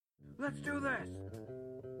Let's do this!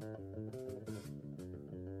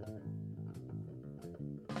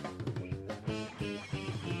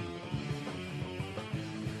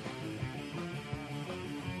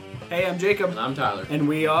 Hey, I'm Jacob. And I'm Tyler. And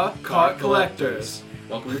we are Cart Collectors.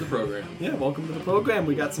 Welcome to the program. Yeah, welcome to the program.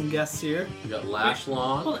 We got some guests here. We got Lash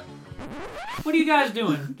Lawn. What are you guys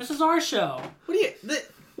doing? This is our show.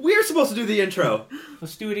 We're supposed to do the intro.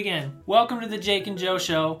 Let's do it again. Welcome to the Jake and Joe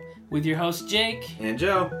Show with your host Jake. And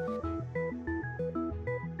Joe.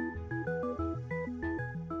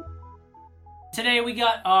 Today we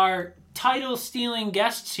got our title-stealing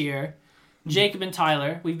guests here, Jacob and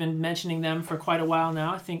Tyler. We've been mentioning them for quite a while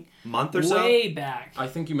now. I think Month or so? way back. I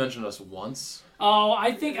think you mentioned us once. Oh,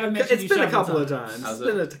 I think I mentioned It's you been a several couple of times. times. Has It's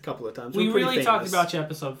been it? a couple of times. We We're pretty really talked famous. about you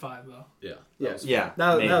episode 5, though. Yeah. Yes. Yeah.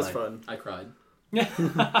 That was mainly. fun. I cried. It's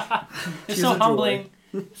She's so a joy. humbling.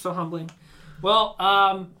 So humbling. Well,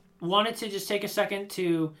 wanted to just take a second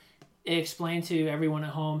to explain to everyone at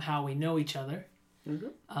home how we know each other. Mm-hmm.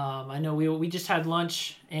 I know we just had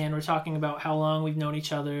lunch and we're talking about how long we've known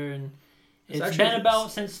each other, and it's actually- been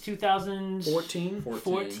about since 2014.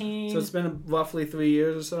 14. So it's been roughly 3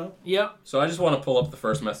 years or so. Yep. So I just want to pull up the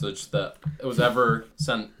first message that was ever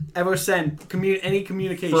sent. Ever sent any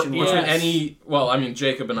communication. Between Yes.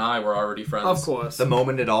 Jacob and I were already friends. Of course. The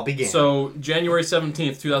moment it all began. So January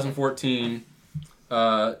 17th, 2014,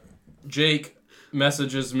 Jake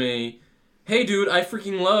messages me, "Hey dude, I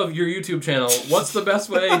freaking love your YouTube channel. What's the best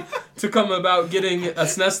way to come about getting a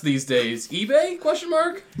SNES these days? eBay? Question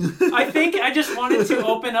mark? I think I just wanted to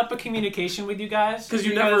open up a communication with you guys. Because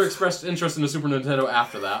you never expressed interest in a Super Nintendo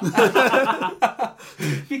after that."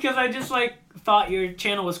 Because I just thought your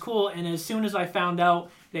channel was cool, and as soon as I found out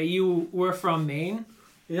that you were from Maine,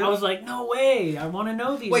 Yeah. I was like, no way, I want to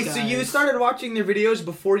know these Wait, guys. so you started watching their videos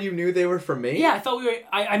before you knew they were from me? Yeah, I thought we were.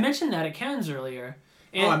 I mentioned that at Ken's earlier,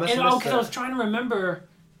 and I must have missed because that. I was trying to remember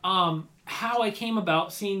how I came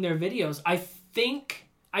about seeing their videos. I think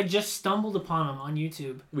I just stumbled upon them on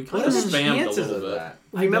YouTube. We What kind are of the spammed a chances little of bit. that?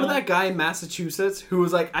 Remember don't- that guy in Massachusetts who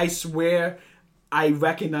was like, I swear I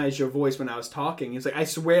recognize your voice when I was talking. He's like, I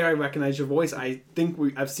swear I recognize your voice. I think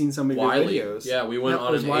I've seen some of Wiley. your videos. Yeah, we went Yep, on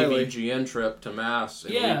it was an Wiley. AVGN trip to Mass,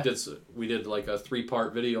 and Yeah. we did like a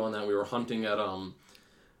 3-part video on that. We were hunting at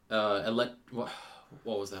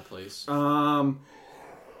what was that place?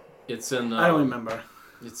 It's in I don't remember.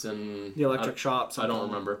 It's in The electric shop. I don't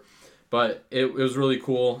remember, but it was really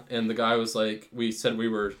cool. And the guy was like, we said we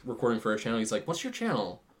were recording for a channel. He's like, "What's your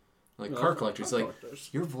channel?" Like Card Collector. He's like,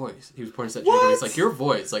 "Your voice." He was pointing at Jacob. He's like, "Your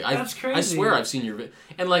voice." Like That's I crazy. swear I've seen your video.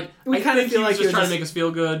 And like We I kinda think feel he was like just you're trying to just- make us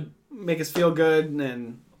feel good. Make us feel good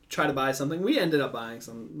and try to buy something. We ended up buying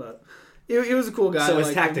some, but he was a cool guy. So I his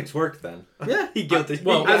liked him. tactics worked then. Yeah. He guilty.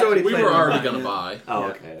 Well, I was already we planning were on already buying gonna it. buy. Oh, Yeah.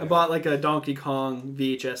 okay. I bought like a Donkey Kong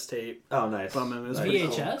VHS tape Oh, nice. from him. It was Nice. pretty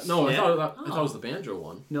cool. VHS? No, I Yeah. thought it was the banjo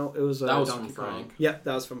one. No, it was That was Donkey from Kong. Frank. Yep,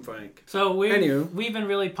 that was from Frank. So Anywho. we've been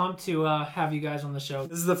really pumped to have you guys on the show.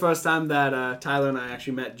 This is the first time that Tyler and I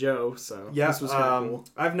actually met Joe, so Yeah, this was kind of cool.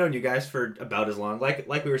 I've known you guys for about as long. Like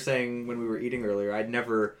we were saying when we were eating earlier, I'd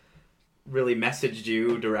never really messaged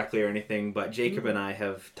you directly or anything, but Jacob and I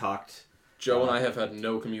have talked. Joe and I have had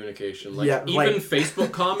no communication. Like Yeah, even like-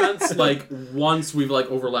 Facebook comments, like once we've like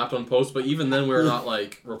overlapped on posts, but even then we're not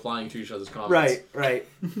like replying to each other's comments. Right.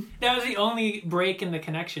 That was the only break in the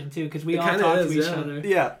connection too, because we It all kinda talk is, to each yeah. other.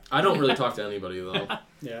 Yeah. I don't really talk to anybody though.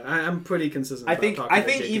 Yeah, I'm pretty consistent. I about think talking to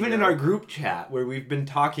Jake even and in Joe. our group chat where we've been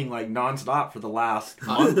talking like nonstop for the last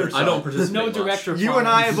month or so. I don't participate No much. direct reply. You and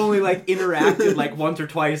I have only like interacted like once or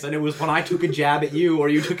twice, and it was when I took a jab at you or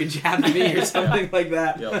you took a jab at me or something like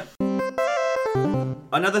that. Yep.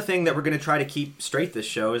 Another thing that we're going to try to keep straight this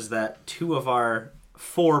show is that 2 of our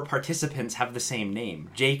 4 participants have the same name,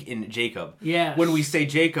 Jake and Jacob. Yes. When we say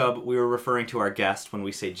Jacob, we were referring to our guest. When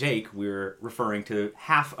we say Jake, we're referring to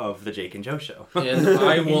half of the Jake and Joe show. And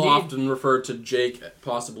I will Indeed. often refer to Jake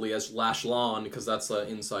possibly as Lash Lawn because that's an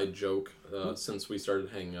inside joke since we started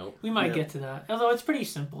hanging out. We might Yeah. get to that, although it's pretty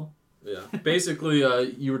simple. Yeah. Basically,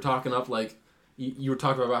 you were talking up like you were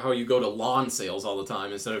talking about how you go to lawn sales all the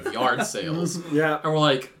time instead of yard sales, Yeah, and we're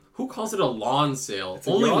like, who calls it a lawn sale? It's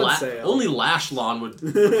a yard sale. Only Lash Lawn would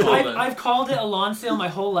call it. I've called it a lawn sale my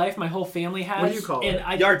whole life. My whole family has. What do you call and it?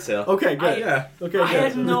 I, Yard sale. okay, good. Yeah. Okay, I good.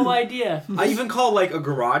 had no idea. I even call like a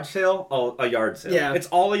garage sale a yard sale. Yeah. It's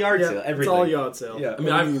all a yard Yeah, sale. it's Everything. all yard sale. Yeah. I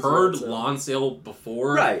mean, I've heard lawn sale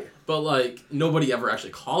before, Right. But like nobody ever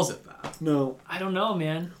actually calls it that. No, I don't know,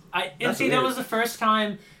 man. And That's see, that weird. was the first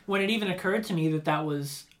time when it even occurred to me that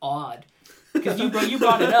was odd. Because you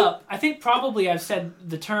brought it up. I think probably I've said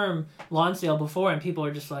the term lawn sale before, and people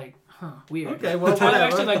are just like, huh, weird. Okay, well, Tyler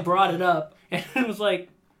whatever. actually brought it up, and it was like,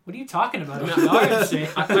 What are you talking about?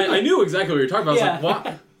 I knew exactly what you were talking about. Yeah. I was like,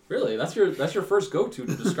 what? Really? That's your first go-to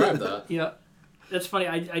to describe that. Yeah. That's funny.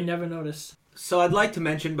 I never noticed. So I'd like to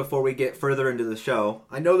mention before we get further into the show,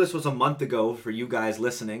 I know this was a month ago for you guys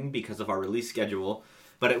listening because of our release schedule,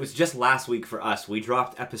 but it was just last week for us. We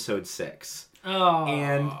dropped episode 6. Oh.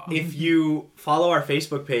 And if you follow our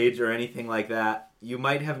Facebook page or anything like that, you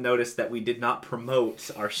might have noticed that we did not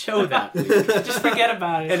promote our show that week. Just forget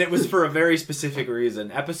about it. And it was for a very specific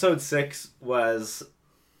reason. Episode 6 was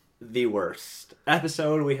the worst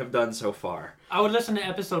episode we have done so far. I would listen to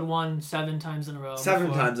episode 1 7 times in a row.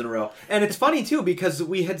 7 times in a row. And it's funny, too, because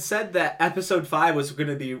we had said that episode 5 was going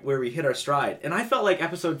to be where we hit our stride. And I felt like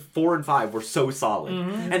episode 4 and 5 were so solid.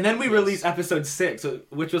 Mm-hmm. And then we released episode 6,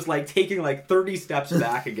 which was like taking like 30 steps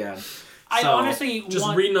back again. I honestly just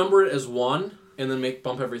renumber it as 1 and then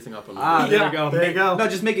bump everything up. There we go. There you go. No,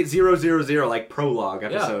 just make it 000, like prologue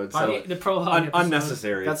episodes. Yeah, so the prologue episode.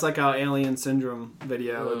 unnecessary. That's like our Alien Syndrome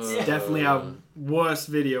video. It's definitely our worst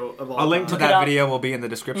video of all A link to time. that video will be in the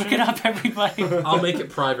description. Look it up, everybody. I'll make it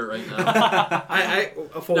private right now.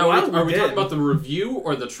 For Now, a while are we did. talking about the review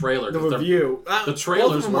or the trailer? The 'Cause review? the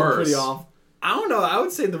trailer's both of them are pretty worse. off. I don't know. I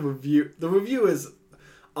would say the review. The review is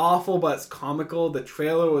awful, but it's comical. The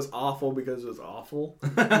trailer was awful because it was awful.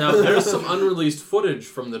 Now, there's some unreleased footage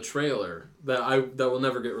from the trailer that will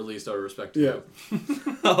never get released out of respect to you.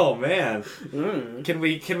 Oh man, can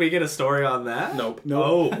we get a story on that? Nope.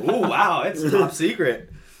 Oh, wow, it's top secret.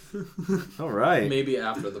 All right. Maybe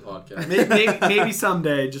after the podcast. Maybe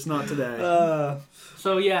someday, just not today.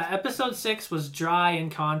 So yeah, episode 6 was dry in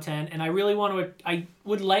content, and I really I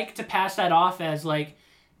would like to pass that off as like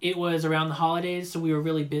it was around the holidays, so we were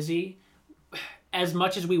really busy. As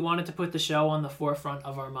much as we wanted to put the show on the forefront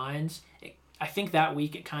of our minds, I think that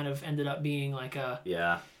week it kind of ended up being like a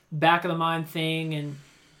back of the mind thing, and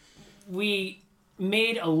we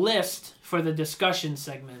made a list for the discussion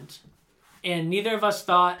segment, and neither of us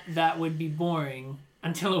thought that would be boring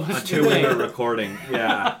until it was too we late. were recording.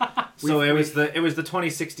 Yeah. So it was the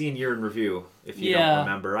 2016 year in review. If you don't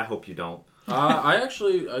remember, I hope you don't. I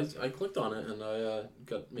clicked on it and I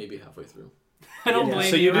got maybe halfway through. I don't blame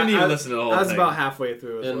So you didn't even listen to the whole I was thing. about halfway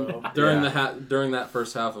through as And well. during that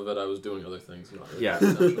first half of it, I was doing other things. Not really Yeah.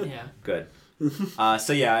 essential. Yeah. Good.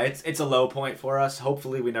 So yeah, it's a low point for us.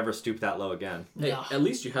 Hopefully, we never stoop that low again. Hey, No. at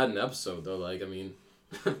least you had an episode though. Like, I mean,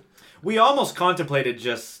 We almost contemplated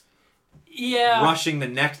just Yeah. rushing the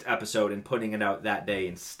next episode and putting it out that day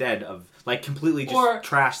instead of like completely just Or-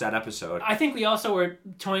 trash that episode. I think we also were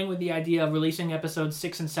toying with the idea of releasing episodes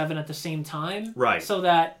 6 and 7 at the same time. Right. So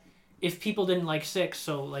that if people didn't like 6,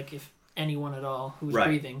 so like if anyone at all who was Right.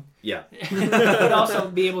 breathing, Yeah. would also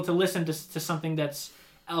be able to listen to something that's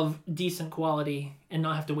of decent quality and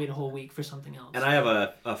not have to wait a whole week for something else. And I have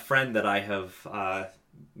a friend that I have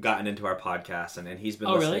gotten into our podcast, and he's been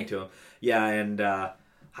listening really? to him. Yeah, and I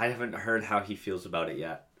haven't heard how he feels about it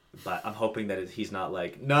yet. But I'm hoping that he's not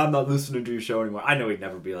like, no, I'm not listening to your show anymore. I know he'd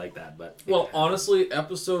never be like that, but... well, honestly,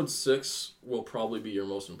 episode 6 will probably be your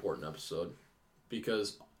most important episode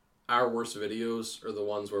because our worst videos are the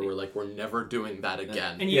ones where we're like, we're never doing that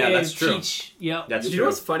again. and Yeah, you that's true. teach, yep. That's You know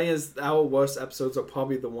what's funny is our worst episodes are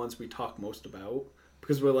probably the ones we talk most about.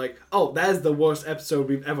 Because we're like, oh, that is the worst episode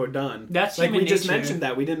we've ever done. That's like human we just nature. mentioned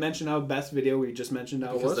that. We didn't mention our best video. We just mentioned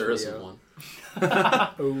our because worst there video. isn't one.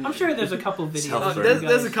 Oh. I'm sure there's a couple videos. Self-serve. you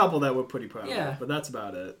There's a guys- couple that we're pretty proud Yeah. of, but that's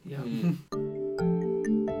about it. Yeah.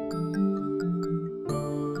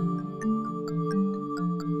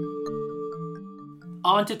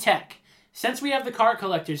 On to tech. Since we have the card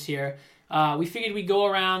collectors here, we figured we'd go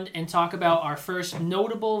around and talk about our first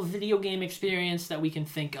notable video game experience that we can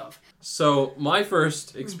think of. So my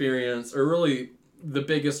first experience, or really the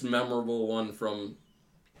biggest memorable one from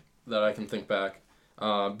that I can think back,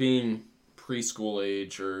 being preschool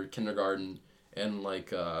age or kindergarten, and like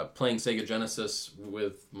playing Sega Genesis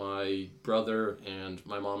with my brother and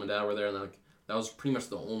my mom and dad were there, and like that was pretty much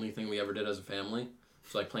the only thing we ever did as a family.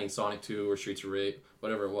 So like playing Sonic 2 or Streets of Rage,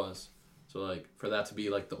 whatever it was. So like for that to be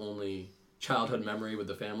like the only childhood memory with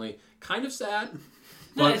the family, kind of sad.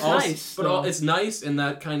 No, it's nice, But though. it's nice, and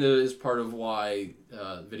that kind of is part of why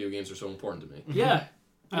video games are so important to me. Yeah,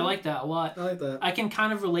 I like that a lot. I like that. I can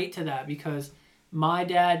kind of relate to that because my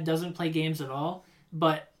dad doesn't play games at all,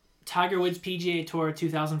 but Tiger Woods PGA Tour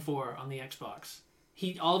 2004 on the Xbox,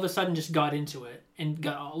 he all of a sudden just got into it and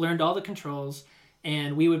learned all the controls,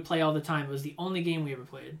 and we would play all the time. It was the only game we ever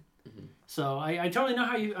played. Mm-hmm. So I totally know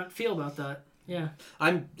how you feel about that. Yeah.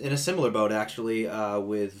 I'm in a similar boat, actually,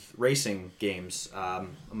 with racing games. A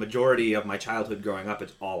majority of my childhood growing up,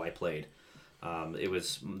 it's all I played. It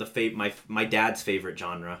was my dad's favorite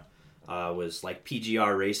genre. was like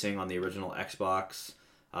PGR Racing on the original Xbox.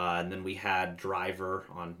 And then we had Driver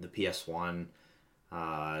on the PS1.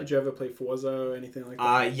 Did you ever play Forza or anything like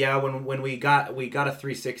that? Yeah, when we got a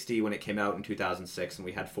 360 when it came out in 2006, and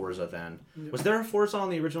we had Forza then. Yep. Was there a Forza on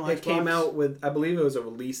the original Xbox? It came out with, I believe it was a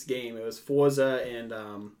release game. It was Forza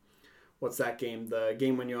and what's that game? The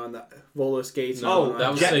game when you're on the roller skates. No,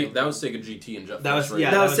 that was Jet- Sega GT and Jet That was- Force, yeah,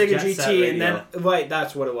 right? that was Sega Jet Set GT, and Radio. then right,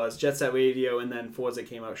 that's what it was. Jet Set Radio, and then Forza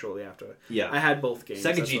came out shortly after. Yeah. I had both games. Sega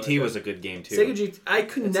That's what I GT did. was a good game too. Sega GT. I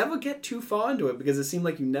could never get too far into it because it seemed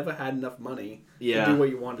like you never had enough money Yeah. to do what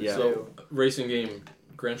you wanted Yeah. to do. Racing game,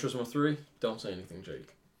 Gran Turismo 3? Don't say anything,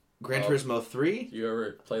 Jake. Gran Turismo 3? You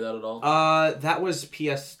ever play that at all? That was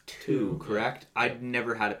PS2, correct? I'd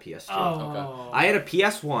never had a PS2. Oh. I had a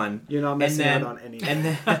PS1. You're not missing out on anything. And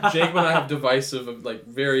then Jake and I have divisive, like,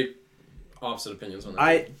 very opposite opinions on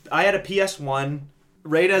that. I had a PS1.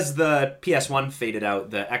 Right as the PS1 faded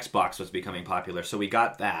out, the Xbox was becoming popular, so we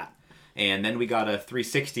got that. And then we got a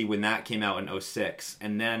 360 when that came out in 06.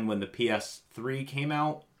 And then when the PS3 came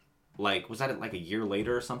out, like, was that like a year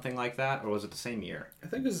later or something like that? Or was it the same year? I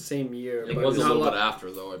think it was the same year. It but was a not little lot- bit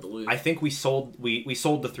after, though, I believe. I think we sold the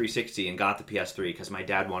 360 and got the PS3 because my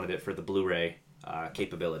dad wanted it for the Blu-ray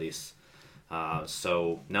capabilities.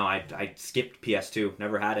 So, no, I skipped PS2.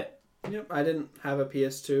 Never had it. Yep, I didn't have a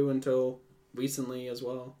PS2 until recently as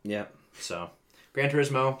well. Yep. So, Gran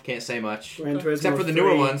Turismo, can't say much. Gran Turismo Except for the 3.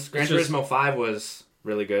 newer ones. Gran It's just- Turismo 5 was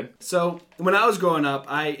really good. So, when I was growing up,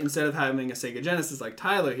 instead of having a Sega Genesis like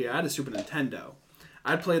Tyler here, I had a Super Nintendo.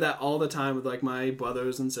 I'd play that all the time with like my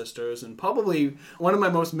brothers and sisters, and probably one of my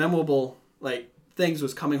most memorable like things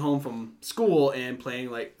was coming home from school and playing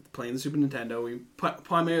the Super Nintendo. We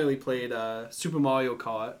primarily played Super Mario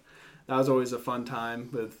Kart. That was always a fun time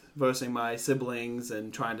with versing my siblings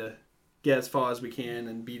and trying to get as far as we can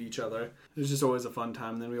and beat each other. It was just always a fun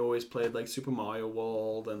time. And then we always played like Super Mario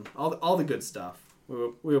World and all the good stuff.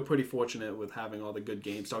 We were pretty fortunate with having all the good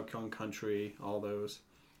games, Donkey Kong Country, all those.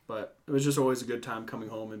 But it was just always a good time coming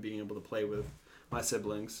home and being able to play with my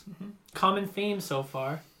siblings. Common theme so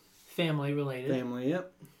far. Family related. Family,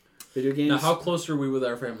 yep. Video games. Now, how close are we with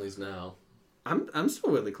our families now? I'm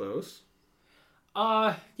still really close.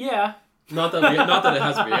 Yeah. Not that it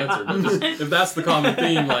has to be answered, but just, if that's the common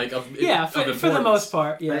theme, like of Yeah, of for the importance. most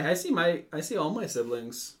part, yeah. I see all my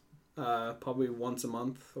siblings probably once a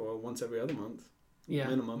month or once every other month. Yeah.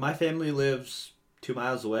 Minimum. My family lives 2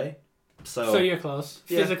 miles away. So you're close.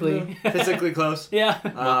 Yeah. Physically. Physically close. Yeah.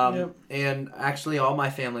 Yep. And actually all my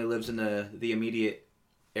family lives in the immediate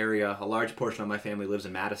area. A large portion of my family lives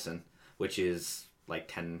in Madison, which is like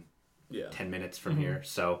 10 minutes from here.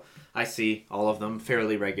 So I see all of them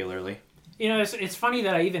fairly regularly. You know, it's funny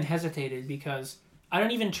that I even hesitated because I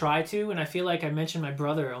don't even try to, and I feel like I mention my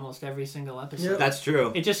brother almost every single episode. Yep. That's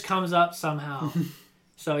true. It just comes up somehow.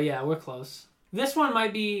 So yeah, we're close. This one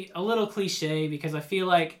might be a little cliche because I feel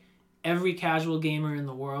like every casual gamer in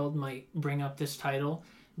the world might bring up this title,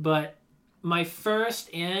 but my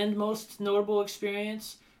first and most notable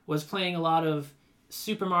experience was playing a lot of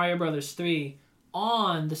Super Mario Bros. 3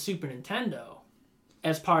 on the Super Nintendo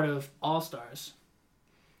as part of All-Stars.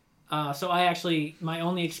 So my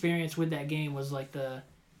only experience with that game was like the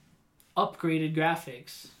upgraded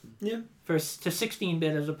graphics. Yeah. To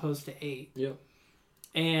 16-bit as opposed to 8. Yep.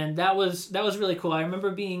 And that was really cool. I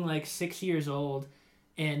remember being like 6 years old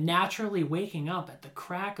and naturally waking up at the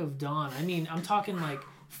crack of dawn. I mean, I'm talking like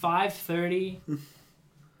 5:30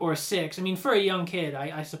 or 6. I mean, for a young kid,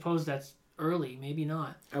 I suppose that's early, maybe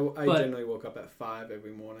not. I But- generally woke up at 5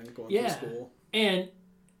 every morning going to Yeah. school. And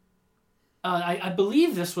I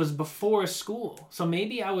believe this was before school. So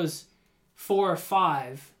maybe I was 4 or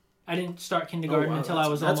 5. I didn't start kindergarten Oh, wow, until I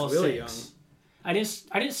was that's almost really 6. I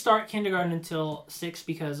didn't start kindergarten until 6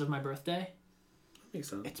 because of my birthday. Makes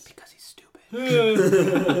sense. It's because he's stupid.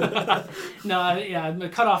 No, yeah, the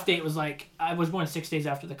cutoff date was like I was born 6 days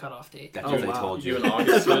after the cutoff date. That's Oh, what they wow. told You you. in August?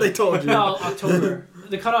 That's what man? they told you. No, October.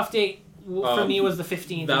 The cutoff date for me was the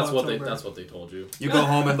 15th. That's of what October. that's what they told you. You go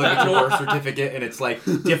home and look at your birth certificate and it's like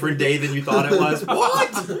different day than you thought it was.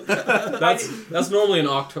 What? That's normally an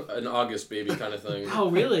August baby kind of thing. Oh,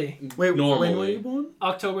 really? Wait, when Normally. were you born?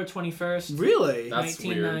 October 21st, Really? That's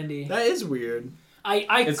 1990. That is weird.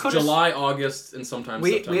 I It's could have. July, August, and sometimes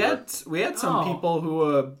We September. we had some Oh. people who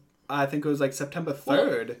were I think it was like September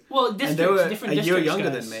 3rd. Well, and districts, they were different a year districts, younger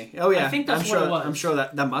guys. than me. Oh yeah, I think that's I'm what sure, it was. I'm sure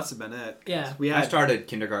that must have been it. Yeah. We I had started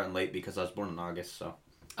kindergarten late because I was born in August, so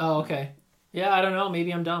Oh, okay. Yeah, I don't know.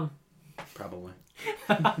 Maybe I'm dumb. probably.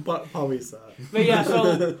 probably so. But yeah,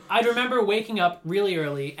 so I remember waking up really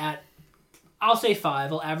early at, I'll say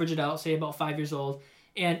 5. I'll average it out. Say about 5 years old,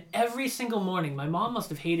 And every single morning, my mom must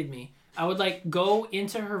have hated me. I would like go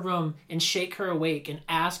into her room and shake her awake and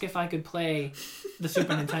ask if I could play the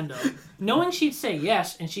Super Nintendo, knowing she'd say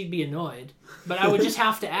yes and she'd be annoyed. But I would just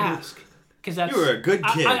have to ask. Because that's, You were a good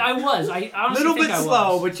kid. I was. I honestly Little think bit I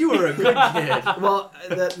slow, was. but you were a good kid. Well,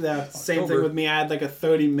 that same thing October. with me. I had like a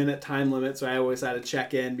 30-minute time limit, so I always had to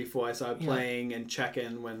check in before I started Yeah. playing and check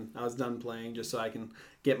in when I was done playing, just so I can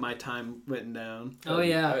get my time written down. Oh, I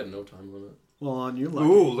yeah. had no time limit. Well, on you, lucky.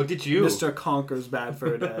 Ooh, look at you. Mr. Conker's bad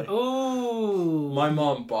for a day. Ooh. My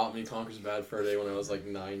mom bought me Conker's Bad Fur Day when I was like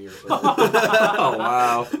 9 years old. Oh,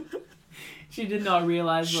 wow. She did not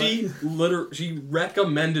realize She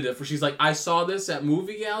recommended it she's like, I saw this at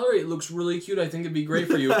Movie Gallery. It looks really cute. I think it'd be great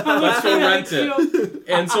for you. Let's go rent it.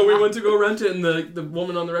 And so we went to go rent it, and the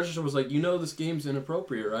woman on the register was like, you know this game's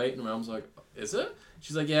inappropriate, right? And my mom's like, is it?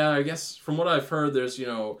 She's like, yeah, I guess from what I've heard, there's,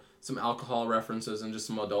 some alcohol references and just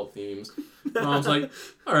some adult themes. My mom's like,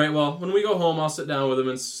 all right, well, when we go home, I'll sit down with him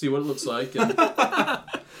and see what it looks like.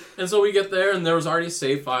 And so we get there, and there was already a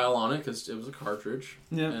save file on it because it was a cartridge.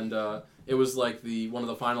 Yeah. And it was like one of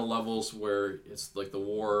the final levels where it's like the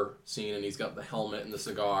war scene, and he's got the helmet and the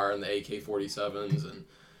cigar and the AK-47s, and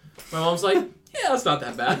my mom's like, yeah, that's not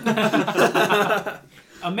that bad.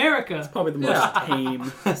 America. Probably the most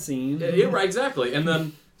tame scene. Yeah, right, exactly. And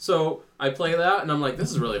then so I play that, and I'm like,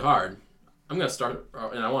 this is really hard. I'm gonna start,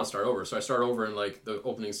 and I want to start over. So I start over in like the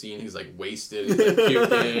opening scene. He's like wasted, he's like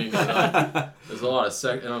puking. And, there's a lot of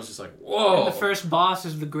sex, and I was just like, whoa. And the first boss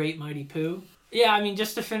is the Great Mighty Pooh. Yeah, I mean,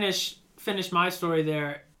 just to finish my story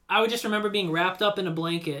there, I would just remember being wrapped up in a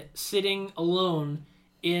blanket, sitting alone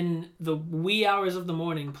in the wee hours of the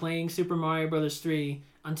morning, playing Super Mario Bros. 3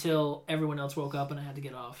 until everyone else woke up and I had to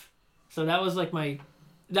get off. So that was like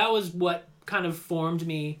that was what kind of formed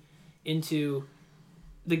me into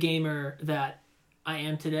the gamer that I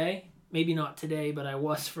am today. Maybe not today, but I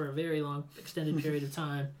was for a very long, extended period of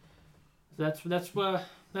time. That's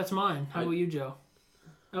mine. How about you, Joe?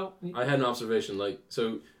 Oh, I had an observation.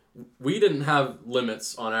 So we didn't have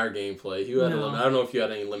limits on our gameplay. You had a No. limit. I don't know if you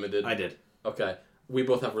had any limited. I did. Okay. We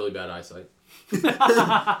both have really bad eyesight.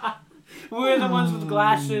 we're the ones with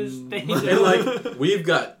glasses. They And like we've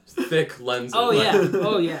got thick lenses. oh yeah,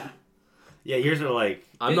 oh yeah. Yeah, yours are like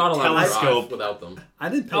I'm not allowed to telescope. drive without them. I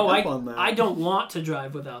didn't pick Oh, up on that. I don't want to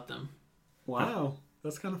drive without them. Wow.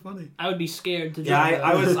 That's kind of funny. I would be scared to Yeah,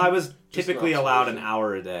 drive. I was typically an allowed an observation.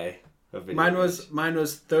 hour a day of video Mine games.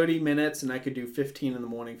 was 30 minutes, and I could do 15 in the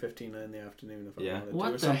morning, 15 in the afternoon if I Yeah. wanted to. What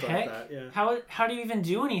or the something heck? Like that. Yeah. How do you even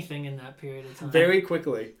do anything in that period of time? Very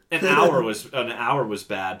quickly. An hour was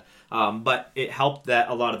bad, but it helped that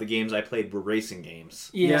a lot of the games I played were racing games.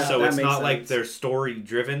 Yeah. So that it's makes not like sense. they're story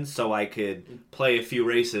driven, so I could play a few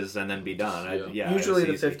races and then be done. Yeah. Usually it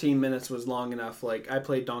the was easy. 15 minutes was long enough. Like, I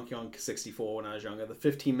played Donkey Kong 64 when I was younger. The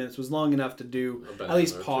 15 minutes was long enough to do A bit at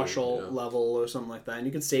least there, too, partial yeah. level or something like that. And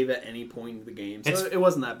you could save at any point in the game. So It's- it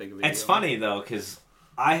wasn't that big of a deal. It's funny though, because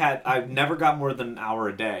I never got more than an hour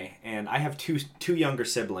a day, and I have two younger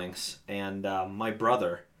siblings, and my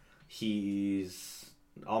brother, he's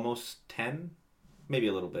almost 10, maybe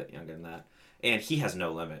a little bit younger than that, and he has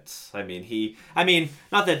no limits. I mean,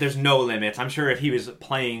 not that there's no limits. I'm sure if he was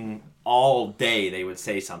playing all day, they would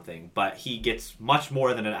say something, but he gets much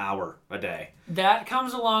more than an hour a day. That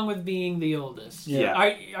comes along with being the oldest. Yeah.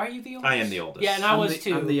 Are you the oldest? I am the oldest. Yeah, and I was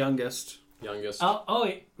too. I'm the youngest. Youngest.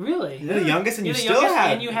 Really? You're the youngest, and You're you the still youngest,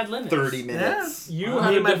 had and you had limits. 30 minutes. You Me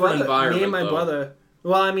had a and my different brother. environment. Me and my though. brother.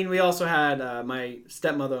 Well, I mean, we also had my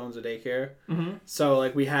stepmother owns a daycare, Mm-hmm. so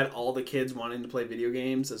like we had all the kids wanting to play video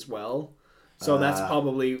games as well. So that's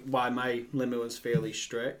probably why my limit was fairly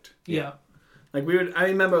strict. Yeah. Like I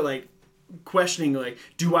remember like questioning like,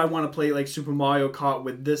 do I want to play like Super Mario Kart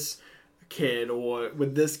with this kid or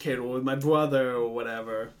with this kid or with my brother or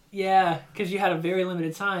whatever. Yeah, because you had a very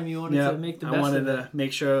limited time. You wanted to make the best I wanted of it. to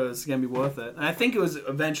make sure it was gonna be worth it. And I think it was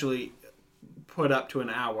eventually put up to an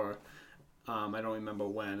hour. I don't remember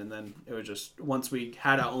when, and then it was just once we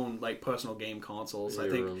had our own like personal game consoles. I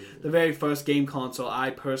think the very first game console I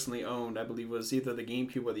personally owned, I believe, was either the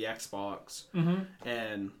GameCube or the Xbox. Mm-hmm.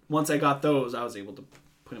 And once I got those, I was able to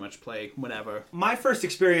pretty much play whenever. My first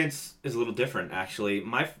experience is a little different, actually.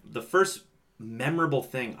 The first memorable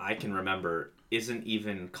thing I can remember isn't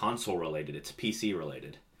even console related; it's PC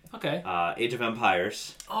related. Okay. Age of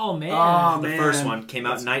Empires. Oh man. Oh, The man. first one came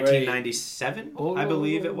out in That's great. 1997, Oh. I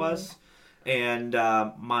believe it was. And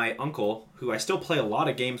my uncle, who I still play a lot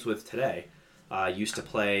of games with today, used to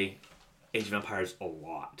play Age of Empires a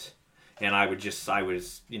lot. And I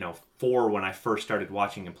was 4 when I first started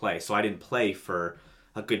watching him play, so I didn't play for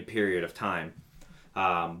a good period of time.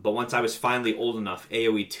 But once I was finally old enough,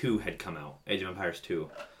 AoE 2 had come out, Age of Empires 2.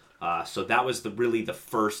 So that was really the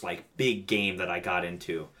first like big game that I got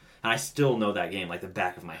into. And I still know that game like the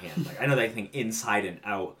back of my hand. Like I know that thing inside and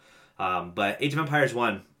out. But Age of Empires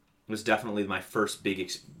 1 was definitely my first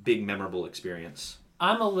big memorable experience.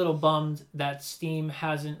 I'm a little bummed that Steam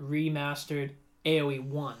hasn't remastered AoE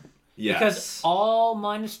 1. Yes. Because all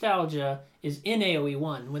my nostalgia is in AoE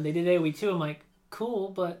 1. When they did AoE 2, I'm like, cool,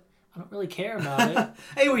 but I don't really care about it.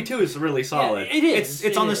 AoE 2 is really solid. Yeah, it is.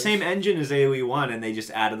 It's on the same engine as AoE 1, and they just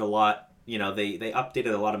added a lot. You know, they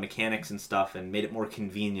updated a lot of mechanics and stuff and made it more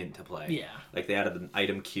convenient to play. Yeah. Like they added an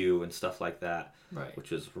item queue and stuff like that. Right.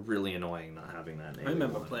 Which was really annoying not having that in AoE 1. I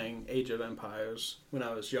remember playing Age of Empires when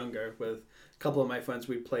I was younger with a couple of my friends.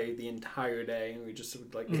 We played the entire day and we just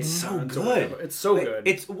would like It's so turns or good. whatever. It's so good.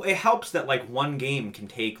 It helps that like one game can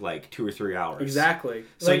take like 2 or 3 hours. Exactly.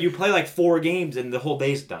 So like, you play like 4 games and the whole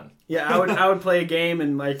day's done. Yeah, I would play a game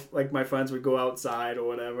and like my friends would go outside or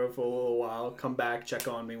whatever for a little while, come back, check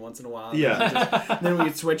on me once in a while. Yeah. And then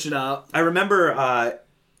we'd switch it up. I remember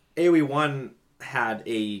AoE 1 had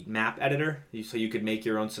a map editor, so you could make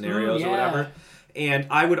your own scenarios or whatever. And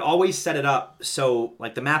I would always set it up so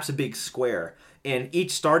like the map's a big square, and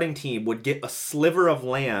each starting team would get a sliver of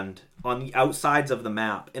land on the outsides of the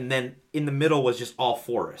map, and then in the middle was just all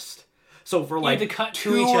forest. So for like had to cut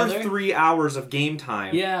 2 to each or other? 3 hours of game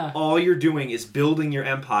time, all you're doing is building your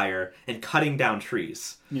empire and cutting down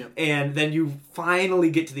trees. Yeah. And then you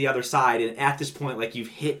finally get to the other side, and at this point, like you've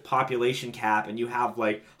hit population cap, and you have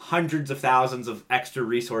like hundreds of thousands of extra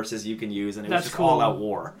resources you can use, and it was just cool. all out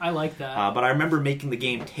war. I like that. But I remember making the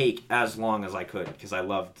game take as long as I could because I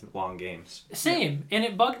loved long games. Same. And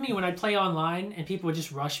it bugged me when I'd play online and people would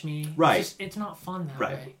just rush me. Right. It's not fun that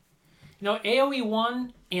Right. way. You know, AoE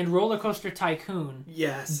 1 and Roller Coaster Tycoon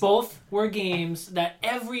Yes. both were games that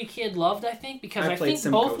every kid loved, I think, because I I played think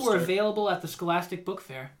Sim both Coaster. were available at the Scholastic Book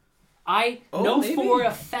Fair. I know maybe. for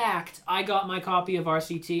a fact I got my copy of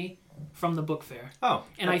RCT from the book fair. Oh.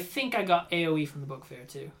 And I think I got AoE from the book fair,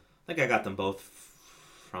 too. I think I got them both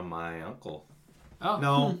from my uncle. Oh.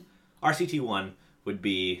 No, RCT 1 would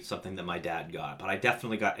be something that my dad got, but I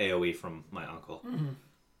definitely got AoE from my uncle.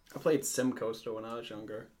 I played Sim Coaster when I was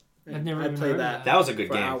younger. I've never I'd even play heard of that. That was a good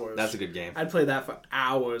For game. hours. That's a good game. I'd play that for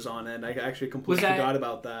hours on end. I actually completely forgot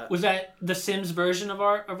about that. Was that the Sims version of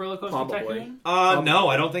Roller Coaster Probably. Tycoon? No,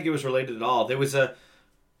 I don't think it was related at all. There was a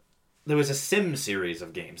Sim series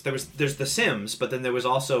of games. There's the Sims, but then there was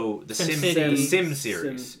also the SimCity. Sim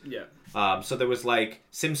series. Yeah. So there was like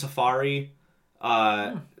Sim Safari,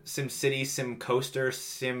 Sim City, Sim Coaster,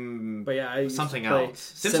 Sim But yeah, I used something to play else.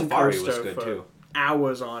 Sim Safari was Coaster good for too.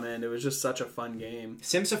 Hours on end. It was just such a fun game.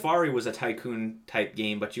 Sim Safari was a tycoon type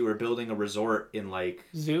game, but you were building a resort in like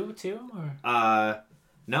Zoo, too? Or?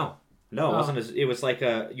 no, it wasn't. It was like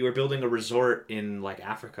you were building a resort in like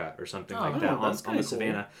Africa or something like that that's on the kinda cool.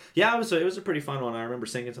 savannah. Yeah, it was a pretty fun one. I remember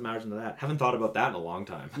sinking some hours into that. Haven't thought about that in a long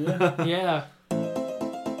time. Yeah.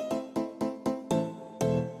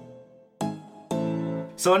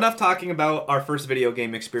 So enough talking about our first video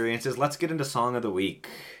game experiences. Let's get into Song of the Week.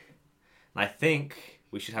 And I think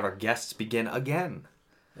we should have our guests begin again.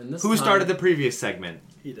 And this Who started the previous segment?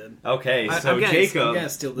 He did. Okay, I'm so gonna Jacob,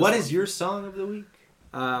 steal this what one. is your Song of the Week?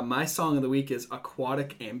 My song of the week is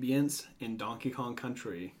Aquatic Ambience in Donkey Kong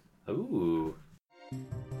Country. Ooh.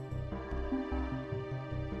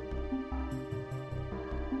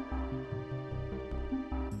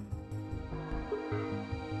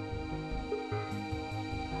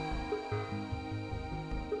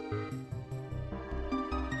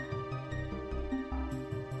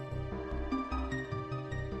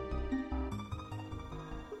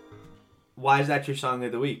 Why is that your Song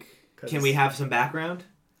of the Week? Can we have some background?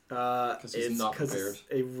 It's not because prepared. it's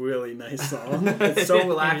a really nice song. It's so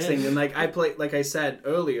relaxing, and like I said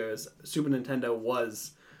earlier, Super Nintendo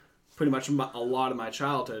was pretty much a lot of my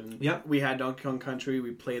childhood. And Yep. we had Donkey Kong Country.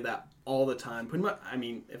 We played that all the time. Pretty much. I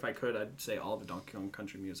mean, if I could, I'd say all the Donkey Kong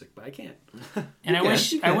Country music, but I can't. And You I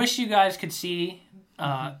can. wish you guys could see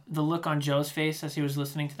the look on Joe's face as he was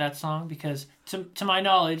listening to that song, because to my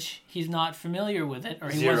knowledge, he's not familiar with it, or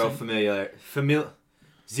he Zero wasn't. familiar.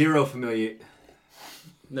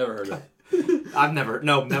 Never heard of it. I've never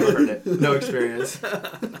heard it. No experience.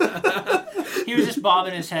 He was just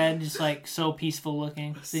bobbing his head, just like so peaceful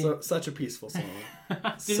looking. See? Such a peaceful song.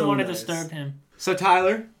 Didn't so want to nice. disturb him. So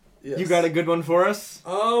Tyler, Yes. you got a good one for us?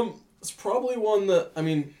 It's probably one that, I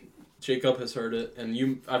mean, Jacob has heard it,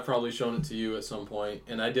 and I've probably shown it to you at some point,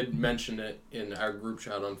 and I did mention it in our group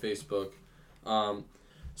chat on Facebook.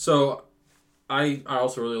 So I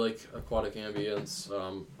also really like Aquatic Ambience.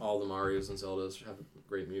 All the Marios and Zeldas have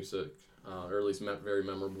great music. or at least very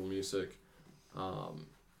memorable music.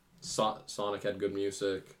 Sonic had good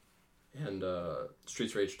music, and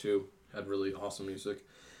Streets of Rage 2 had really awesome music.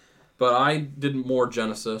 But I did more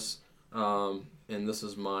Genesis, and this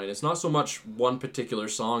is mine. It's not so much one particular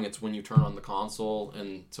song, it's when you turn on the console,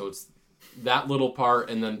 and so it's that little part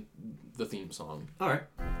and then the theme song. All right.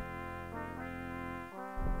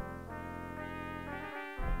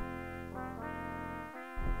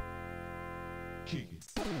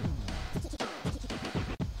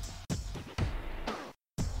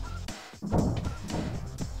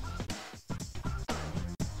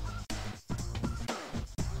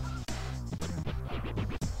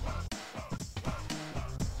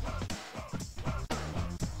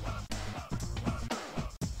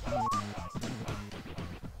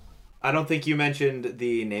 I don't think you mentioned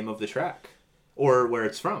the name of the track or where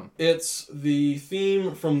it's from. It's the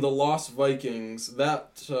theme from the Lost Vikings.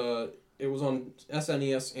 That it was on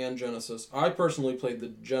SNES and Genesis. I personally played the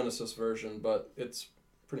Genesis version, but it's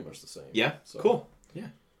pretty much the same. Yeah, so. Cool. Yeah.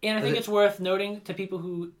 And I think it's worth noting to people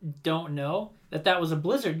who don't know that was a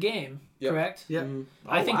Blizzard game, correct? Yeah. Mm-hmm.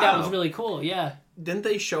 I think that was really cool, yeah. Didn't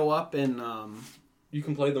they show up in... You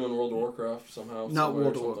can play them in World of Warcraft somehow. Not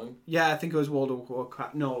World of Warcraft. Yeah, I think it was World of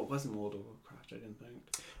Warcraft. No, it wasn't World of Warcraft, I didn't think.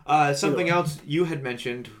 Something else you had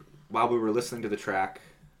mentioned while we were listening to the track.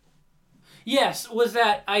 Yes, was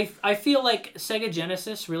that I feel like Sega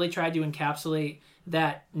Genesis really tried to encapsulate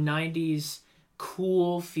that 90s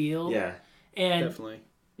cool feel. Yeah. And definitely.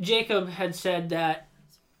 Jacob had said that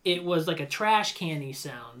it was like a trash canny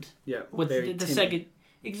sound. Yeah, with the Sega.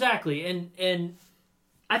 Exactly. And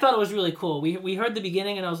I thought it was really cool. We heard the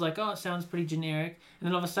beginning and I was like, oh, it sounds pretty generic. And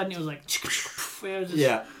then all of a sudden it was like, it was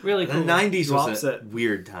just really cool. The 90s was a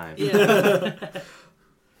weird time. Yeah.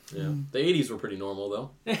 Yeah. The 80s were pretty normal,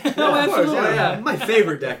 though. No, absolutely. Yeah. My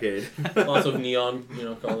favorite decade. Lots of neon,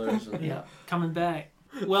 colors. And... Yeah, coming back.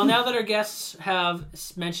 Well, now that our guests have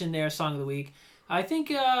mentioned their song of the week, I think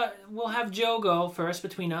we'll have Joe go first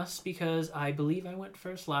between us because I believe I went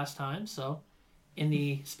first last time, so... In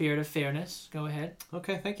the spirit of fairness, go ahead.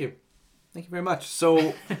 Okay, thank you. Thank you very much.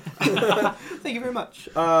 So, thank you very much.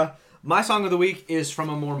 My song of the week is from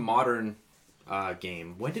a more modern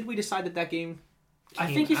game. When did we decide that game came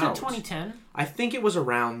I think you said out? 2010. I think it was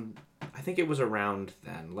around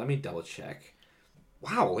then. Let me double check.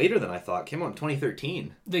 Wow, later than I thought. Came out in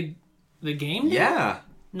 2013. The game? Yeah.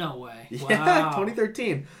 No way. Yeah, Wow.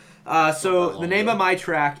 2013. So the name of my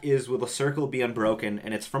track is Will the Circle Be Unbroken,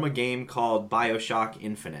 and it's from a game called BioShock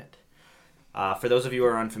Infinite. For those of you who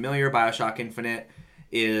are unfamiliar, BioShock Infinite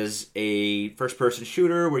is a first-person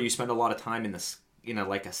shooter where you spend a lot of time in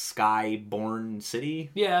like a sky-born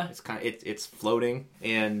city. Yeah. It's floating,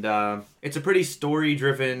 and it's a pretty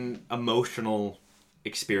story-driven, emotional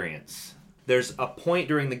experience. There's a point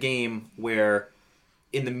during the game where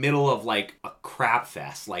in the middle of like a crap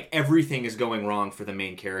fest, like everything is going wrong for the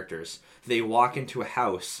main characters. They walk into a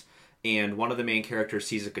house and one of the main characters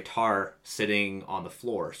sees a guitar sitting on the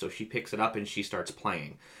floor. So she picks it up and she starts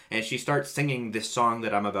playing. And she starts singing this song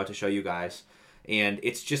that I'm about to show you guys. And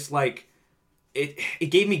it's just like, it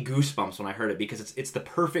gave me goosebumps when I heard it because it's the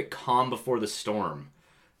perfect calm before the storm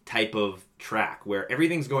type of track where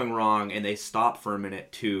everything's going wrong and they stop for a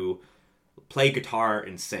minute to play guitar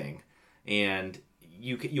and sing. And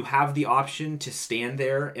you have the option to stand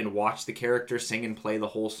there and watch the character sing and play the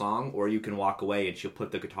whole song, or you can walk away and she'll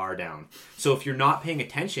put the guitar down. So if you're not paying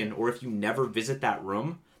attention, or if you never visit that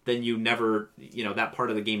room, then you never, that part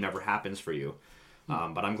of the game never happens for you.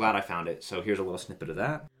 But I'm glad I found it. So here's a little snippet of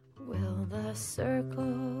that. Will the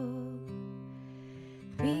circle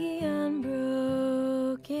be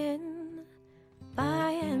unbroken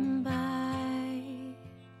by and by,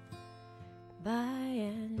 by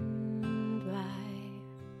and by?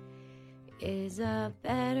 Is a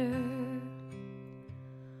better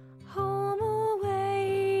home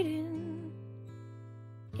awaiting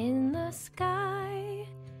in the sky,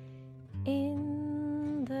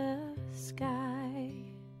 in the sky.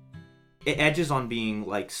 It edges on being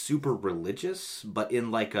like super religious, but in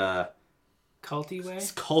like a Culty way?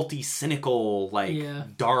 Culty, cynical,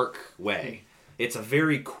 dark way. It's a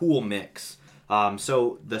very cool mix.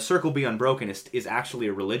 So the Circle Be Unbroken is actually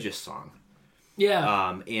a religious song.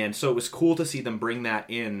 Yeah. And so it was cool to see them bring that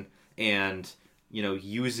in and,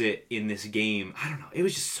 use it in this game. I don't know. It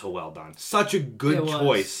was just so well done. Such a good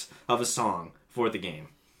choice of a song for the game.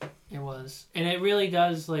 It was. And it really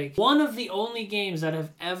does, one of the only games that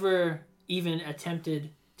have ever even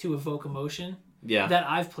attempted to evoke emotion that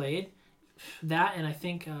I've played. That and I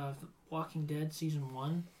think Walking Dead Season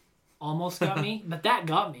 1. almost got me, but that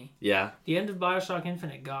got me. Yeah. The end of Bioshock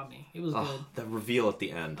Infinite got me. It was good. Oh, the reveal at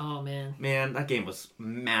the end. Oh, man. Man, that game was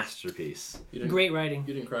masterpiece. Great writing.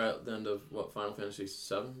 You didn't cry at the end of, what, Final Fantasy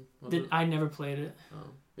VII? I never played it. Oh,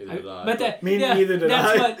 neither did I. But neither did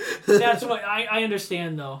I. That's what I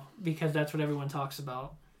understand, though, because that's what everyone talks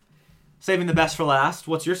about. Saving the best for last.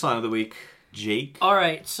 What's your song of the week, Jake? All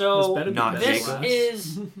right, so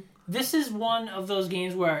this is one of those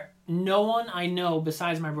games where no one I know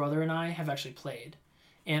besides my brother and I have actually played.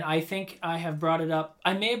 And I think I have brought it up.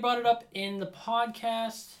 I may have brought it up in the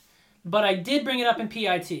podcast, but I did bring it up in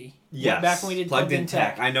PIT. Yes. Back when we did Plugged in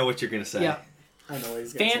Tech. I know what you're going to say. Yeah. I know what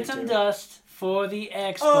he's going to say, Phantom too. Dust for the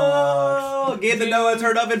Xbox. Oh, a game that no one's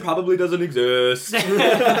heard of and probably doesn't exist.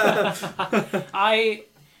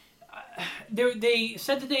 They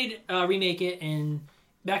said that they'd remake it, and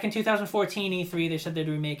back in 2014 E3 they said they'd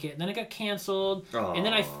remake it. And then it got canceled, and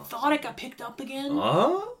then I thought it got picked up again,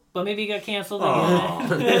 but maybe it got canceled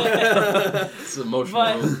again. It's emotional.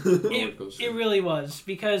 But it really was,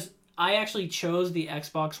 because I actually chose the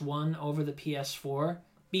Xbox One over the PS4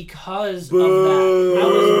 because of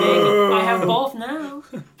that. I have both now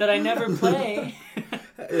that I never play.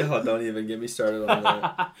 Oh, don't even get me started on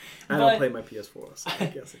that. I don't play my PS4, so I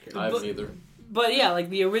guess I can't. I haven't either. But yeah, like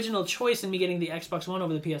the original choice in me getting the Xbox One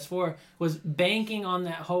over the PS4 was banking on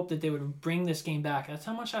that hope that they would bring this game back. That's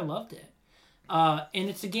how much I loved it. And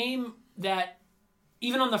it's a game that,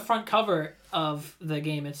 even on the front cover of the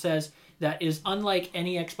game, it says that it is unlike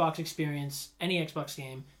any Xbox experience, any Xbox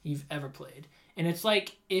game you've ever played. And it's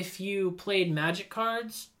like if you played Magic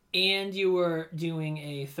cards and you were doing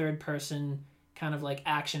a third-person kind of like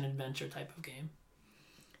action-adventure type of game.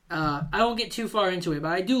 I won't get too far into it,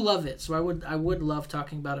 but I do love it, so I would love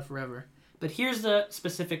talking about it forever. But here's the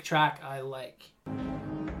specific track I like.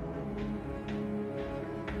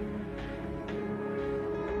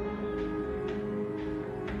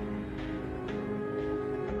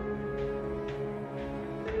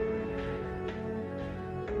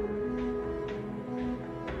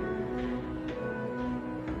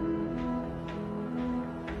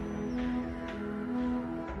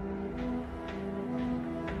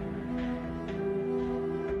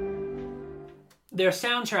 Their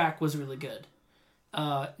soundtrack was really good.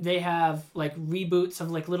 They have like reboots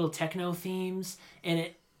of like little techno themes, and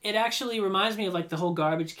it actually reminds me of like the whole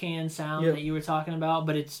garbage can sound that you were talking about,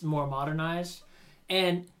 but it's more modernized.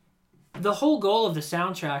 And the whole goal of the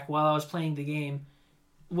soundtrack while I was playing the game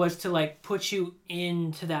was to like put you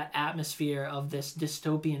into that atmosphere of this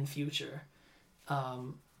dystopian future.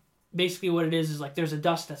 Basically what it is like there's a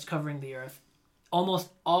dust that's covering the earth. Almost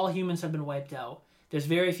all humans have been wiped out. There's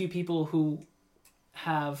very few people who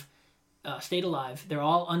have stayed alive. They're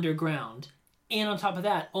all underground. And on top of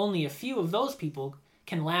that, only a few of those people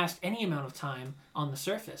can last any amount of time on the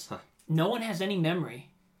surface. Huh. No one has any memory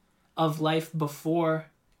of life before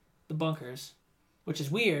the bunkers, which is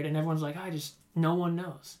weird. And everyone's like, no one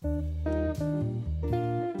knows.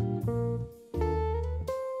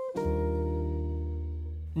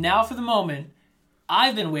 Now for the moment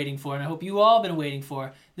I've been waiting for, and I hope you all have been waiting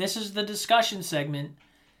for. This is the discussion segment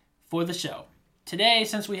for the show. Today,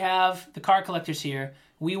 since we have the card collectors here,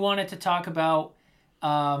 we wanted to talk about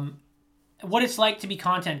what it's like to be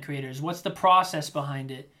content creators. What's the process behind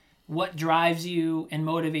it? What drives you and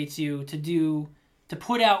motivates you to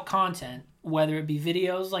put out content, whether it be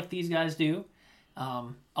videos like these guys do,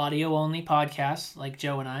 audio only podcasts like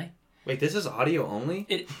Joe and I. Wait, this is audio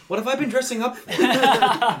only? What have I been dressing up for?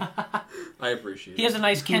 I appreciate it. He has a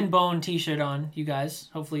nice Ken Bone t-shirt on, you guys.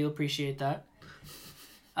 Hopefully you'll appreciate that.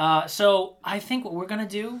 So I think what we're going to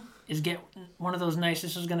do is get one of those nice,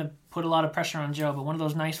 this is going to put a lot of pressure on Joe, but one of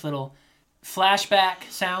those nice little flashback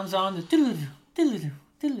sounds on.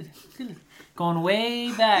 Going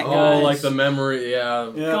way back, guys. Oh, like the memory,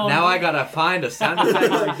 yeah. Now I got to find a sound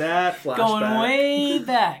effect like that. Flashback. Going way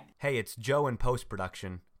back. Hey, it's Joe in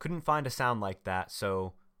post-production. Couldn't find a sound like that,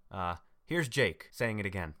 so here's Jake saying it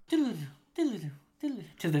again. To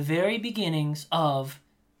the very beginnings of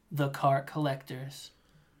the Cart Collectors.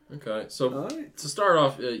 Okay, so to start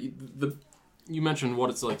off, you mentioned what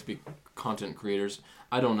it's like to be content creators.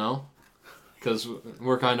 I don't know, because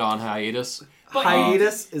we're kind of on hiatus. But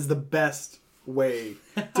hiatus is the best way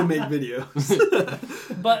to make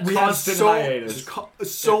videos. But we have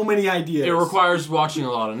so many ideas. It requires watching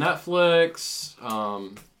a lot of Netflix.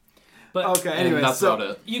 But okay, anyway, that's about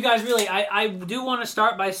it. You guys really, I do want to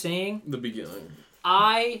start by saying the beginning.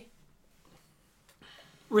 I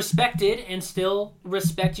respected and still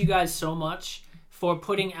respect you guys so much for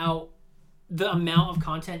putting out the amount of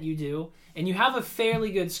content you do, and you have a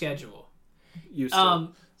fairly good schedule.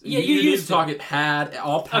 Yeah, you need used to talk it had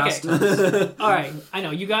all past Okay. tense. All right, I know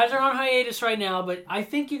you guys are on hiatus right now, but I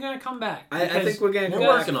think you're gonna come back. I think we're going to We're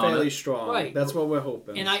come back working on fairly it. strong. Right. That's what we're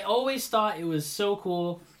hoping. And I always thought it was so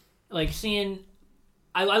cool, like seeing.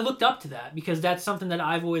 I looked up to that because that's something that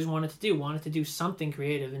I've always wanted to do something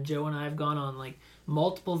creative. And Joe and I have gone on like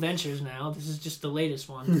multiple ventures now. This is just the latest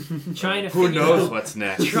one. Trying to Who figure knows out, what's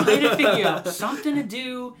next? trying to figure out something to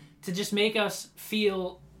do to just make us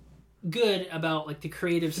feel good about like the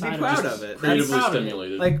creative to be side proud of of it. Creatively proud of it.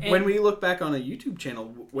 stimulated. Like And- when we look back on a YouTube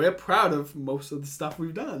channel, we're proud of most of the stuff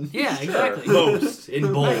we've done. Yeah, exactly. Most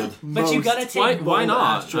in bold. But you gotta take Why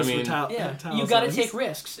not? Just I mean, Yeah, you got to take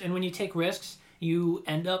risks, and when you take risks, you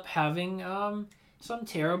end up having some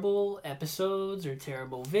terrible episodes or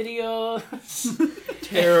terrible videos.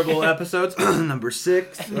 Terrible episodes. Number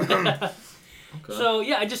 6. Okay. So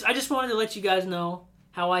yeah, I just wanted to let you guys know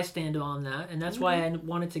how I stand on that, and that's why I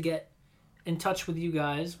wanted to get in touch with you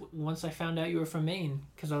guys once I found out you were from Maine,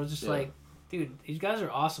 because I was just like, dude, these guys are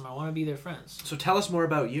awesome. I want to be their friends. So tell us more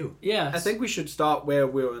about you. Yeah, I think we should start where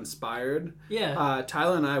we were inspired. yeah.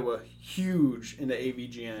 Tyler and I were huge into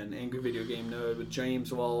AVGN, Angry Video Game Nerd, with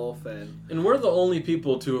James Wolfe And we're the only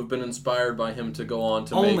people to have been inspired by him to go on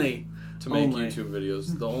to make only. YouTube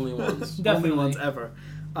videos. The only ones. Definitely. only ones ever.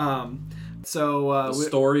 The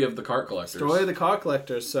story of the cart collectors. Story of the Car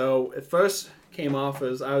Collector. So it first came off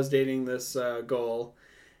as I was dating this girl,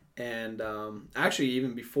 and actually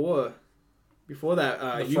even before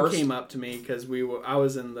that, you came up to me because I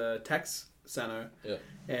was in the tech center,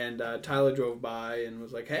 and Tyler drove by and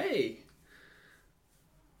was like, "Hey,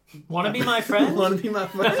 Want to be my friend? want to be my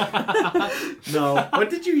friend?" No. What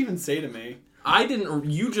did you even say to me? I didn't.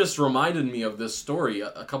 You just reminded me of this story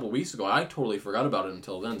a couple weeks ago. I totally forgot about it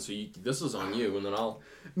until then. So this is on you, and then I'll.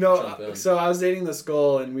 Jump in. So I was dating this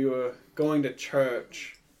girl, and we were going to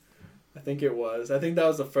church. I think that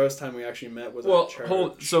was the first time we actually met. Was at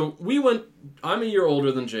church. So we went. I'm a year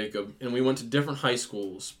older than Jacob, and we went to different high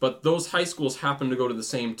schools. But those high schools happened to go to the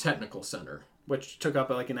same technical center, Which took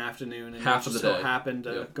up like an afternoon, and Half we of the just so day. happened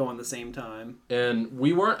to Yeah. go on the same time. and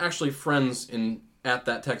we weren't actually friends at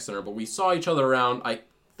that tech center. But we saw each other around. I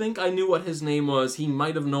think I knew what his name was. He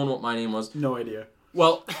might have known what my name was. No idea.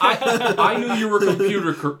 Well, I knew you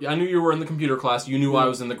were I knew you were in the computer class. You knew I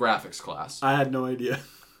was in the graphics class. I had no idea.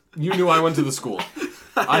 You knew I went to the school.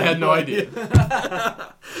 I had no idea.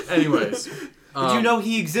 Anyways. Did you know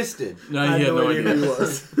he existed? No, I he had had no idea. who he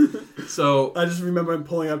was. So I just remember him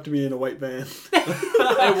pulling up to me in a white van.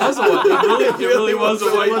 it was a white. It really was a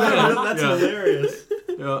white van. That's Yeah. hilarious.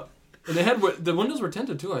 Yeah. And the windows were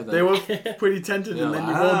tinted too, I think. They were pretty tinted, and then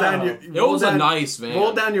you roll down your. It was a nice van.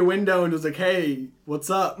 Roll down your window and it was like, "Hey, what's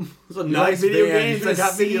up?" It's a You like video games? I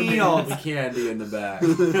got video see all games. the candy in the back.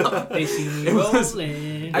 They see me It was-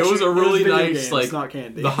 rolling. It was a really video nice, games, like, not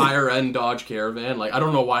candy. the higher end Dodge Caravan. Like, I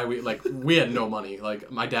don't know why we had no money. Like,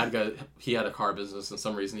 my dad he had a car business, and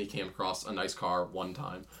some reason he came across a nice car one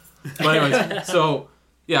time. But anyways, so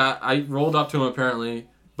yeah, I rolled up to him apparently.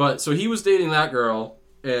 But so he was dating that girl,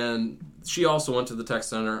 and she also went to the tech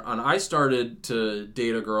center, and I started to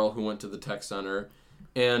date a girl who went to the tech center,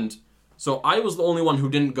 and so I was the only one who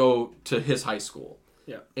didn't go to his high school.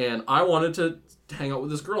 Yeah. And I wanted to hang out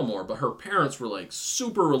with this girl more, but her parents were like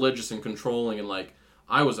super religious and controlling, and like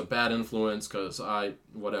I was a bad influence because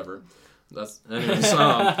whatever. Anyways.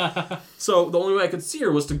 So the only way I could see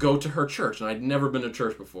her was to go to her church, and I'd never been to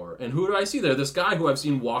church before. And who do I see there? This guy who I've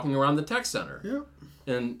seen walking around the tech center. Yeah.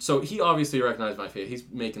 And so he obviously recognized my face. He's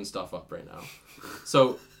making stuff up right now.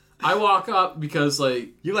 So I walk up because like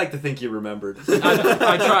You like to think you remembered.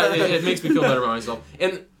 I try. It makes me feel better about myself.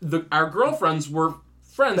 And our girlfriends were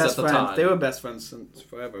friends Best at the friends. time. They were best friends since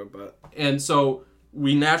forever, but And so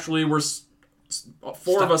we naturally were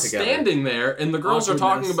four of us together. standing there, and the girls are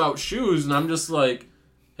talking Awkwardness. about shoes, and I'm just like,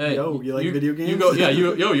 "Hey, Yo, you like video games?" You go, yeah,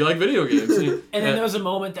 you like video games?" And then there was a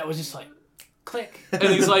moment that was just like, click. and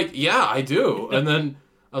he's like, "Yeah, I do." And then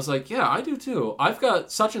I was like, "Yeah, I do too. I've got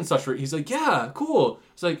such and such." He's like, "Yeah, cool."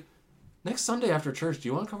 It's like, next Sunday after church, do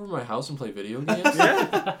you want to come over to my house and play video games? yeah,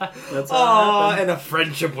 that's how it Aw, happened. and a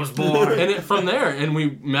friendship was born. And from there, and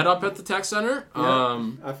we met up at the tech center.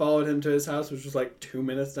 Yeah. I followed him to his house, which was like 2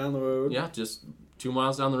 minutes down the road. Yeah, just 2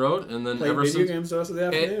 miles down the road, and then Played ever video since. games the rest of the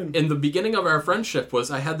afternoon. And the beginning of our friendship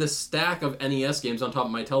was I had this stack of NES games on top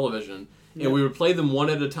of my television, Yeah. and we would play them one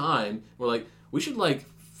at a time. We're like, we should like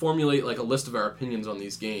formulate like a list of our opinions on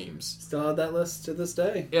these games. Still have that list to this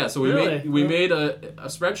day. Yeah, so we Really? made a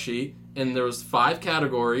spreadsheet, and there was 5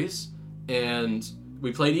 categories, and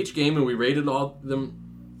we played each game, and we rated all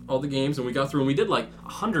all the games, and we got through, and we did like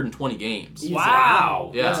 120 games. Easy.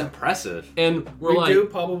 Wow, Yeah. that's impressive. And we're We like, do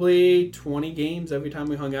probably 20 games every time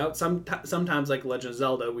we hung out. Sometimes like Legend of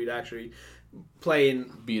Zelda, we'd actually play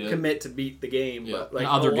and Beat it. commit to beat the game. yeah. But like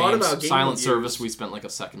And other a lot games, of our game Silent reviews, Service, we spent like a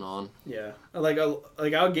second on. Yeah, like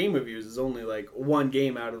our game reviews is only like one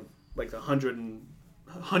game out of like the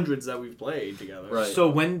hundreds that we've played together. Right. So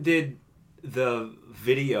when did the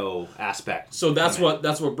video aspect? So that's come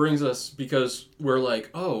in? what brings us, because we're like,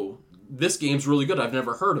 oh, this game's really good. I've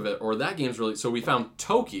never heard of it, or that game's really. So we found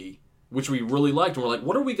Toki, which we really liked, and we're like,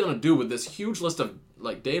 what are we gonna do with this huge list of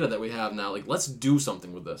like data that we have now? Like, let's do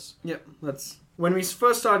something with this. Yep, that's when we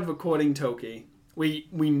first started recording Toki. We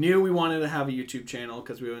knew we wanted to have a YouTube channel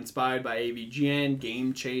because we were inspired by AVGN,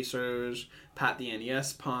 Game Chasers, Pat the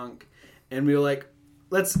NES Punk, and we were like,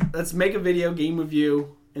 let's make a video game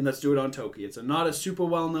review and let's do it on Toki. It's not a super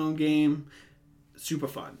well known game, super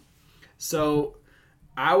fun. So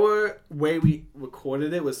our way we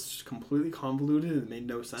recorded it was completely convoluted and it made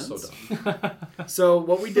no sense. So dumb. So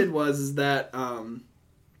what we did was that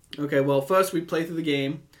first we'd play through the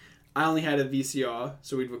game. I only had a VCR,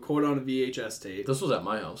 so we'd record on a VHS tape. This was at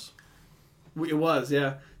my house. It was,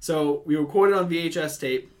 yeah. So we recorded on VHS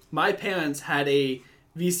tape. My parents had a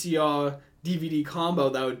VCR DVD combo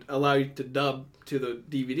that would allow you to dub to the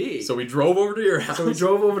DVD. So we drove over to your house. So we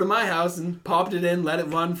drove over to my house and popped it in, let it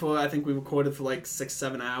run for, I think we recorded for like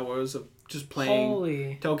 6-7 hours of just playing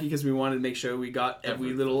Holy. Toki because we wanted to make sure we got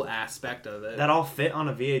every little aspect of it. That all fit on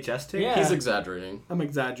a VHS tape? Yeah. He's exaggerating. I'm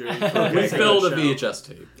exaggerating. We filled a show. VHS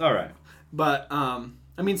tape. All right. But, I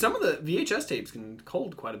mean, some of the VHS tapes can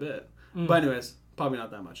hold quite a bit. But anyways, probably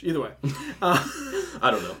not that much. Either way. I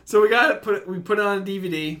don't know. So we put it on a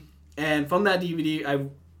DVD, and from that DVD, I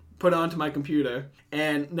put it onto my computer.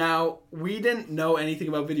 And now, we didn't know anything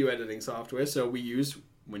about video editing software, so we used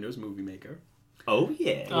Windows Movie Maker. Oh,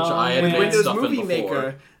 yeah. Which I had With made Windows stuff in Movie before.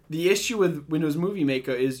 Maker, the issue with Windows Movie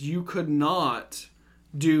Maker is you could not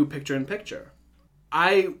do picture-in-picture.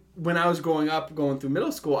 When I was going through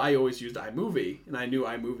middle school, I always used iMovie, and I knew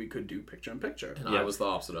iMovie could do picture-in-picture. And I was the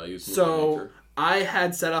opposite. I used Movie So Maker. I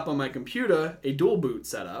had set up on my computer a dual boot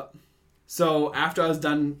setup. So after I was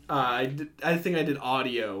done, I think I did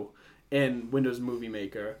audio in Windows Movie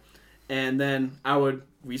Maker, and then I would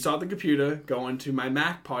restart the computer, go into my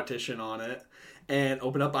Mac partition on it, and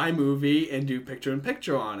open up iMovie and do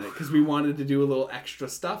picture-in-picture on it because we wanted to do a little extra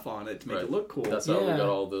stuff on it to make Right. it look cool. That's how we Yeah. got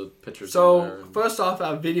all the pictures in So there. first off,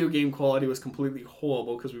 our video game quality was completely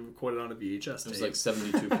horrible because we recorded on a VHS tape. It was like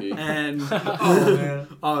 72p. And Oh, man.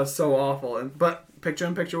 oh, it's so awful. But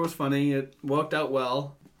picture-in-picture was funny. It worked out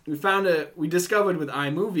well. We discovered with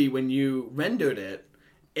iMovie when you rendered it,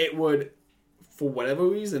 it would, for whatever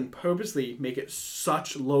reason, purposely make it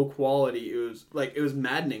such low quality. It was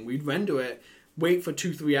maddening. We'd render it, wait for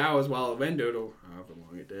 2-3 hours while it rendered, or however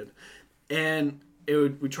long it did, and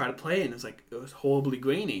we'd try to play it, and it was horribly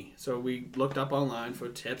grainy. So we looked up online for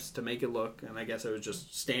tips to make it look, and I guess it was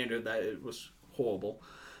just standard that it was horrible.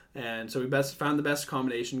 And so we found the best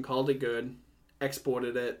combination, called it good,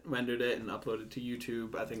 exported it, rendered it, and uploaded to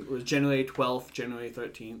YouTube. I think it was January 12th, January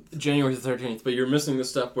 13th. January 13th, but you're missing the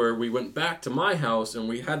step where we went back to my house and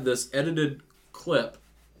we had this edited clip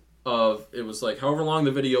of, it was like however long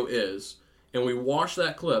the video is, and we watched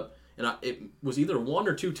that clip, and it was either 1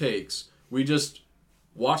 or 2 takes. We just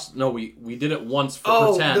watched, we did it once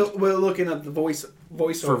for pretend. We're looking up the voiceover.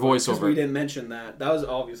 For voiceover. Because we didn't mention that. That was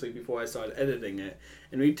obviously before I started editing it.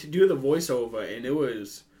 And we do the voiceover, and it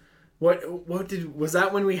was... was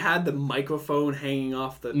that when we had the microphone hanging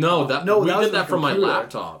off the No, top? we did was that the from my computer.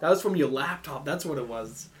 laptop. That was from your laptop. That's what it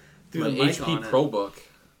was. Through My the mic HP on it. ProBook.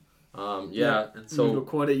 And we so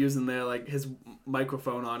record it using his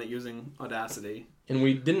microphone on it using Audacity. and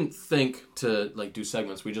we didn't think to like do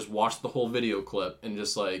segments. We just watched the whole video clip and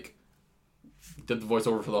just like did the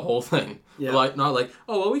voiceover for the whole thing. Yeah. Like not like,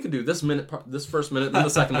 oh well, we could do this first minute, then the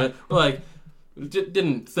second minute. We're like,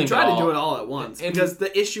 didn't think. Tried at to all. do it all at once And- because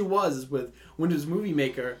the issue was with Windows Movie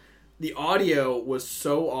Maker, the audio was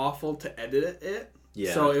so awful to edit it.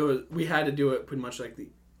 Yeah. So we had to do it pretty much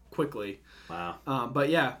quickly. Wow. But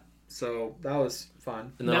yeah, so that was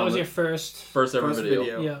fun. And then That on was the your first. first ever First video.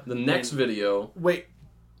 video. Yeah. The next video, Wait,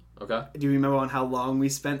 okay, do you remember on how long we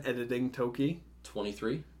spent editing Toki?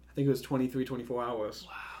 23. I think it was 23, 24 hours.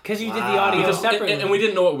 Because you did the Wow. audio Because, separately. and we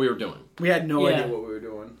didn't know what we were doing. We had no Yeah. idea what we were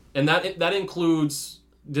doing. And that includes.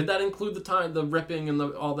 Did that include the ripping and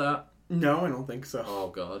all that? No, I don't think so. Oh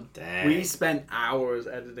god. Dang. We spent hours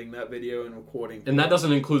editing that video and recording. And that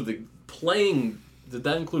doesn't include the playing. Did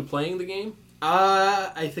that include playing the game?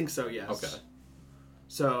 I think so, yes. Okay.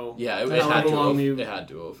 So Yeah, it That's had how to long have. you- It had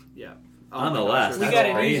to have. yeah. Nonetheless, We that's got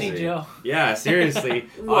it crazy. easy, Joe. Yeah, seriously.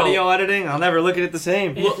 Well- Audio editing, I'll never look at it the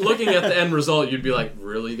same. Looking at the end result, you'd be like,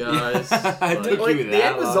 really, guys? I Like, took Like, you the that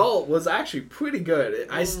end long. result was actually pretty good.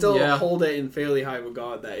 I still Yeah. hold it in fairly high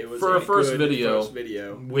regard that it was For a first good video. First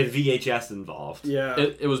video. With VHS involved. Yeah.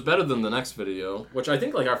 it was better than the next video, which I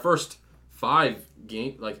think like our first 5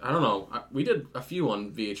 game, like I don't know, we did a few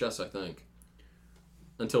on VHS, I think,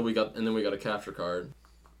 until we got a capture card.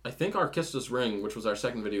 I think our Kiss This Ring, which was our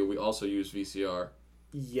second video, we also used VCR,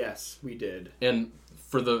 Yes, we did. and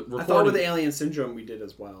for the I thought recording. with the Alien Syndrome we did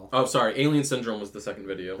as well. Oh, sorry, Alien Syndrome was the second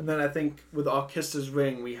video. And then I think with Orchestra's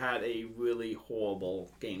Ring we had a really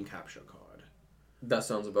horrible game capture card. That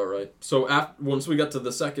sounds about right. So once we got to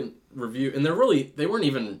the second review, and they weren't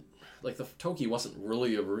even like the Toki wasn't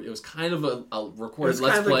really it was kind of a recorded It was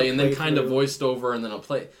let's kind of like play a and then kind of playthrough. voiced over and then a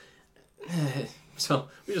play. So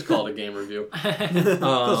we just called it a game review.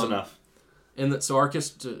 Close enough. And so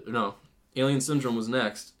Alien Syndrome was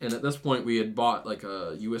next, and at this point we had bought like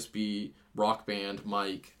a USB Rock Band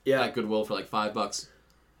mic at Goodwill for like $5,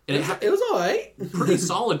 and It was alright. pretty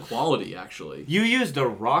solid quality actually. You used a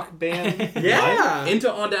Rock Band? Yeah. Into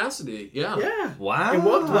Audacity, yeah. Yeah. Wow. It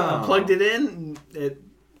worked well. I plugged it in. It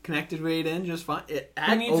connected right in just fine. It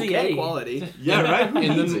had needs a okay Yeti? quality. Yeah, right? Who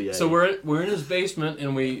And needs a then, Yeti? so we're in his basement,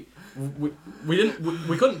 and we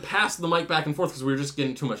couldn't pass the mic back and forth because we were just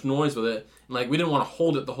getting too much noise with it, and like we didn't want to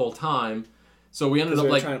hold it the whole time, so we ended Because up we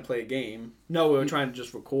were like trying to play a game. No, we were trying to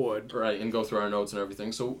just record. right and go through our notes and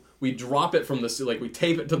everything. So we drop it from the we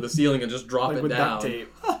tape it to the ceiling and just drop Like it with down, duct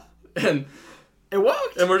tape. and It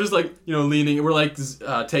worked. we're just like leaning. We're like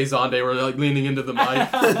Tay Zonde. We're like leaning into the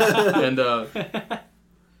mic, and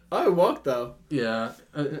Oh, it worked though. yeah.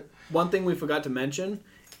 One thing we forgot to mention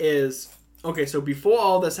is, okay, so before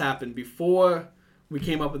all this happened, before we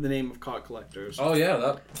came up with the name of Cart Collectors, Oh yeah,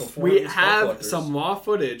 that. Before we it was Cart have Collectors. some raw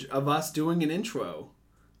footage of us doing an intro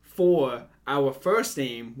for our first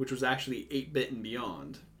name, which was actually 8-Bit and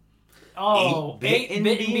Beyond. Oh, 8-bit and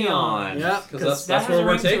beyond. Yeah, Because That that's has where a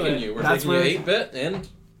we're ring to taking it. you. We're That's taking you where- 8-bit and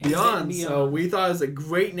Beyond. Beyond. So we thought it was a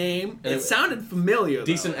great name. And It it- sounded familiar, though.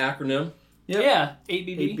 decent acronym, Yep. Yeah,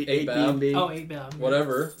 8BB. 8B&B. Oh, 8BB.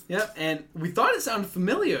 whatever. Yep, and we thought it sounded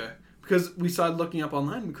familiar because we started looking up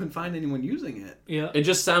online. We couldn't find anyone using it. Yeah. It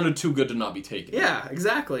just sounded too good to not be taken. Yeah,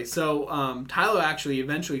 exactly. So Tyler actually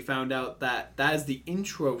eventually found out that is the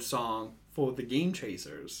intro song for the Game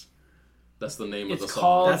Chasers. That's the name It's of the song.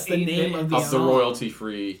 called That's the 8-Bit name and of the Of the song.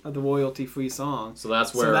 royalty-free. Of the royalty-free song. So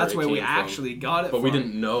that's where So that's it where we came from. actually got it But from. we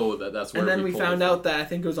didn't know that that's where And then we pulled found it out that I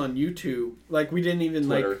think it was on YouTube. Like, we didn't even,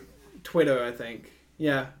 Twitter. like... Twitter, I think.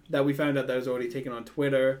 Yeah, that we found out that was already taken on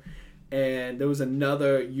Twitter. And there was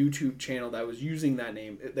another YouTube channel that was using that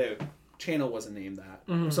name. Their channel wasn't named that.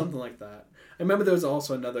 Or something like that. I remember there was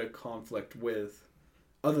also another conflict with...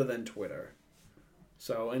 Other than Twitter.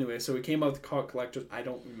 So, anyway, so we came up with Cart Collectors. I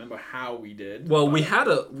don't remember how we did. Well, we but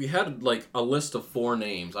had like a list of 4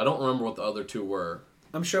 names. I don't remember what the other 2 were,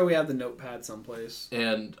 I'm sure we have the notepad someplace.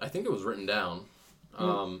 and I think it was written down.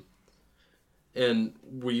 And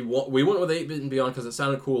we went with 8-Bit and Beyond because it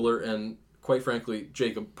sounded cooler, and quite frankly,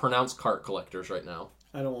 Jacob, pronounce Cart Collectors right now.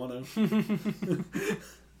 I don't want to.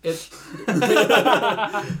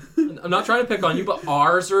 I'm not trying to pick on you, but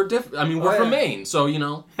ours are different. I mean, we're Oh, from yeah. Maine, so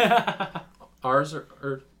ours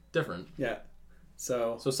are different. Yeah.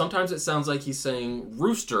 So So sometimes it sounds like he's saying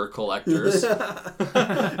Rooster Collectors.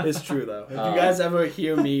 it's true though. If you guys ever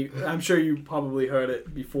hear me, I'm sure you probably heard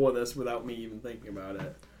it before this without me even thinking about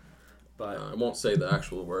it. But I won't say the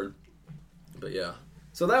actual word, but yeah.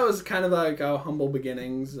 so that was kind of like our humble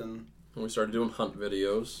beginnings, and And we started doing hunt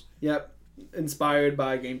videos. yep, inspired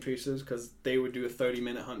by Game Chasers because they would do a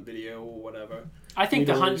 30-minute hunt video or whatever. I think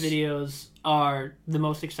the hunt Videos. videos are the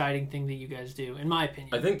most exciting thing that you guys do, in my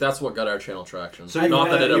opinion. I think that's what got our channel traction. So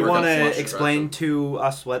Not that it you ever want got to much explain traction. to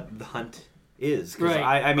us what the hunt is? 'Cause Right.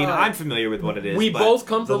 I mean, Uh, I'm familiar with what it is. We but both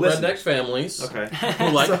come the from redneck listeners- families Okay. who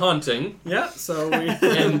like hunting, Yeah, so we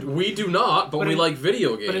and we do not, but we like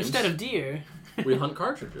video games. But instead of deer, we hunt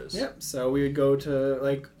cartridges. yep. So we would go to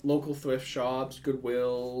like local thrift shops,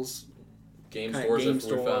 Goodwills, Game Kinda stores game if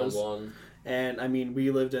we found stores. one. and I mean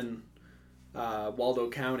we lived in Waldo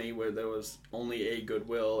County where there was only a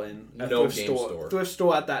Goodwill and a No thrift game store. store. Thrift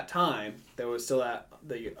store at that time. There was still at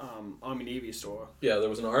the Army Navy store. Yeah, there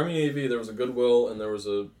was an Army Navy, there was a Goodwill, and there was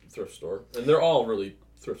a thrift store. And they're all really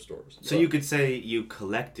thrift stores. So you could say you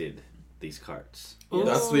collected these carts. Yeah,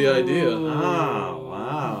 that's the idea. Ooh. Oh,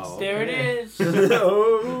 wow. There it is.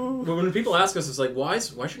 Oh. But when people ask us, it's like,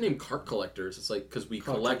 why's your name Cart Collectors? It's like, because we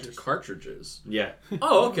collect Cartridges. cartridges. Yeah.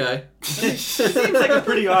 Oh, okay. Seems like a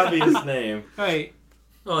pretty obvious name. Right.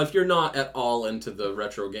 Well, if you're not at all into the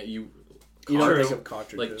retro game, You don't carts. think of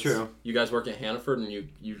cartridges. Like True. You guys work at Hannaford and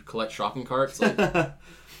you collect shopping carts. Like,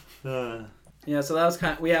 Yeah, so that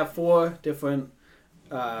was we have 4 different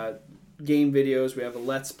game videos. We have a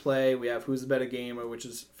Let's Play. We have Who's the Better Gamer, which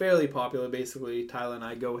is fairly popular. Basically, Tyler and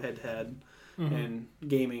I go head-to-head and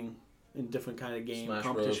gaming in different kind of game Smash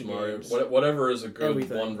Bros, competition Mario, games. whatever is a good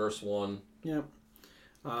Everything. 1 versus 1. Yep.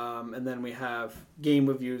 And then we have game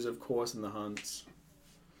reviews, of course, and the hunts.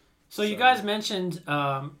 So you guys mentioned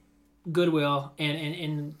Goodwill, and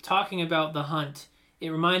in talking about the hunt, it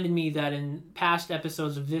reminded me that in past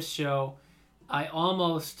episodes of this show, I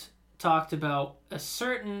almost talked about a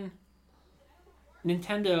certain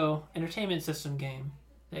Nintendo Entertainment System game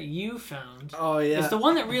that you found. Oh, yeah. It's the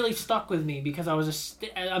one that really stuck with me because I was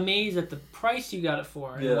amazed at the price you got it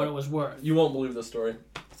for and what it was worth. You won't believe this story.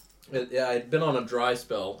 I'd been on a dry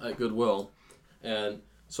spell at Goodwill, and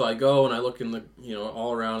so I go and I look in the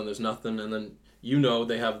all around and there's nothing, and then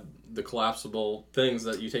they have the collapsible things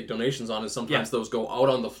that you take donations on, and sometimes those go out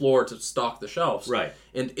on the floor to stock the shelves. Right.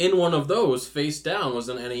 And in one of those, face down, was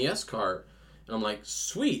an NES cart, and I'm like,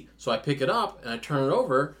 sweet. So I pick it up and I turn it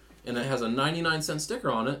over, and it has a 99-cent sticker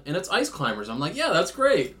on it, and it's Ice Climbers. I'm like, yeah, that's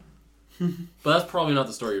great. But that's probably not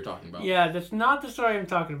the story you're talking about. Yeah, that's not the story I'm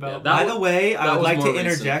talking about. Yeah, By the way, I would like to more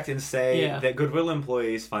interject and say Yeah. that Goodwill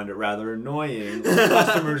employees find it rather annoying when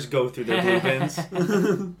customers go through their blue bins.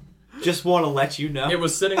 Just want to let you know. It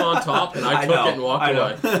was sitting on top, and I took it and walked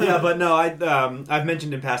away. Yeah, but no, I've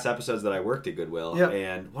mentioned in past episodes that I worked at Goodwill, Yep.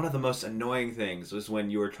 and one of the most annoying things was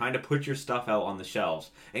when you were trying to put your stuff out on the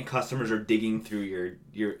shelves, and customers are digging through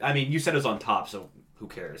your. I mean, you said it was on top, so who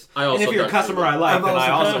cares? I also and if you're a dug customer through I like, I've then I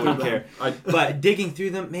also also dug wouldn't through care. But digging through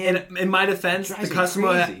them, man. In my defense, Drives the me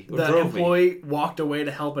customer, crazy. Or the drove me. employee walked away to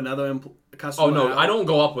help another customer. Oh no, out. I don't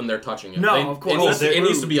go up when they're touching it. No, of course. It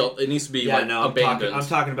needs to be Yeah, like no, abandoned. I'm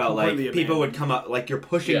talking about like Completely people would abandoned. come up, like you're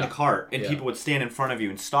pushing Yeah. the cart, and Yeah. people would stand in front of you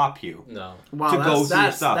and stop you. No. Wow, To that's, go through your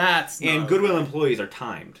that's, stuff. That's And not- Goodwill employees are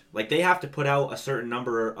timed. Like they have to put out a certain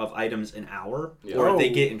number of items an hour, Yeah. or they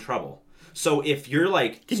Whoa. get in trouble. So if you're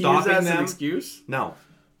like Can you use stopping that as an them, excuse? no,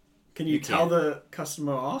 Can you, You tell can't. the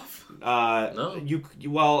customer off? No. you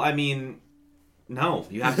well, I mean, no,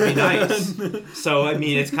 you have to be nice. So I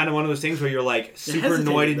mean, it's kind of one of those things where you're like super hesitated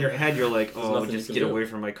annoyed in your there. head. You're like, There's oh, nothing you just can get do. away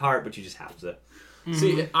from my cart, but you just have to.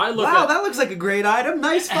 See, I look Wow, at... that looks like a great item.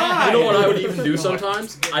 Nice find. You know what I would even do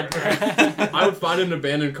sometimes? I would find an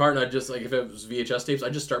abandoned cart, and I'd just, like, if it was VHS tapes,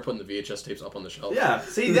 I'd just start putting the VHS tapes up on the shelf. Yeah,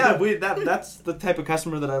 see, that's the type of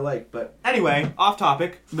customer that I like. But anyway, off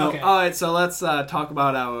topic. No. Okay. All right, so let's talk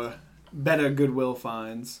about our better Goodwill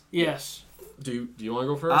finds. Yes. Do you want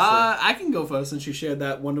to go first? I can go first since you shared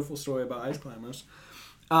that wonderful story about ice climbers.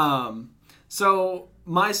 So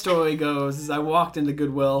my story goes is I walked into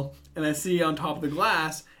Goodwill and I see on top of the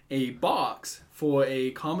glass a box for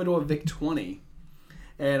a Commodore VIC-20.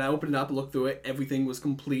 And I opened it up, looked through it. Everything was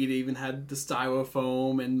complete. It even had the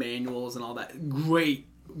styrofoam and manuals and all that. Great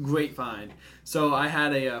find. So I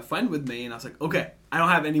had a friend with me, and I was like, okay, I don't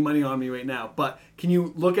have any money on me right now, but can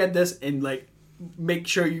you look at this and like make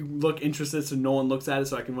sure you look interested so no one looks at it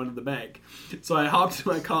so I can run to the bank. So I hopped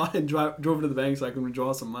in my car and drove to the bank so I can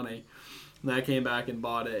withdraw some money. And then I came back and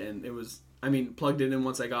bought it, and it was, plugged it in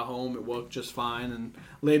once I got home. It worked just fine. And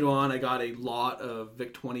later on, I got a lot of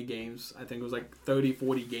VIC-20 games. I think it was like 30,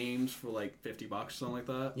 40 games for like $50 or something like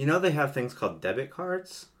that. You know they have things called debit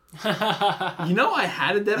cards? I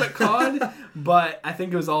had a debit card, but I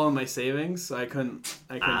think it was all in my savings, so I couldn't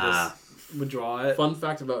just withdraw it. Fun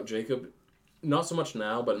fact about Jacob, not so much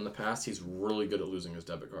now, but in the past, he's really good at losing his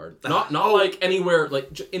debit card. Not like anywhere,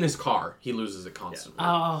 like in his car, he loses it constantly.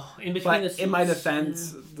 Oh, in between the But seats. in my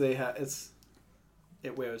defense,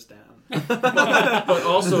 it wears down. But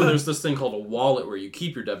also, there's this thing called a wallet where you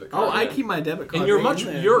keep your debit card. Oh, I in. keep my debit card. And you're right much in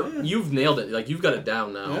there. you're you've nailed it. Like you've got it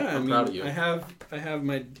down now. Yeah, I'm proud of you. I have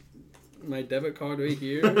my debit card right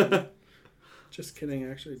here. Just kidding.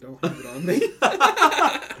 Actually, don't have it on me.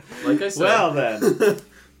 Like I said, Well then.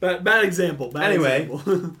 Bad example. Anyway.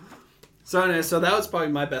 Example. So that was probably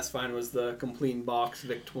my best find was the complete box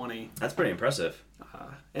VIC-20. That's pretty impressive.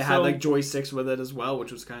 It had So- like joysticks with it as well,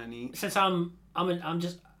 which was kind of neat. Since I'm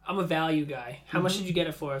a value guy. How much did you get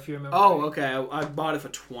it for, if you remember? Oh, right? okay. I bought it for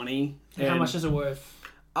 $20. And how much is it worth?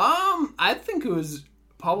 I think it was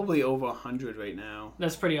probably over $100 right now.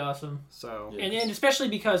 That's pretty awesome. So Yeah. And especially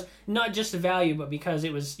because not just the value, but because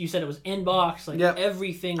it was, you said it was in box, like Yep.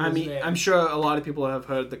 everything was there. I'm sure a lot of people have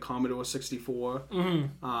heard the Commodore 64.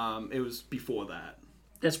 Mm-hmm. It was before that.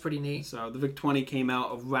 That's pretty neat. So the VIC-20 came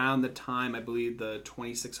out around the time, I believe, the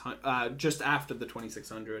 2600, just after the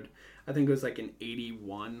 2600. I think it was like in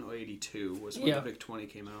 81 or 82 was when Yeah. the VIC-20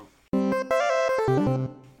 came out.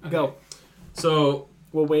 Go. So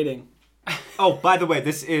We're waiting. Oh, by the way,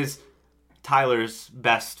 this is Tyler's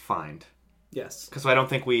best find. Yes. Because I don't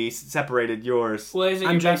think we separated yours. Well, is it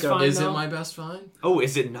I'm your best Jacob. find, is it though? my best find? Oh,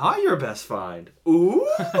 is it not your best find? Ooh.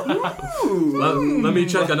 Let me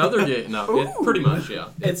check another game. No, pretty much, yeah.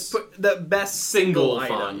 It's the best single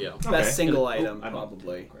item. find, yeah. Best Okay. single I item, don't-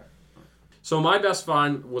 probably. So my best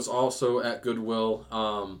find was also at Goodwill,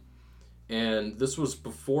 and this was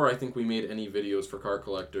before I think we made any videos for car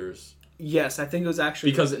collectors Yes, I think it was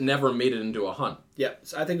actually because it never made it into a hunt. Yeah,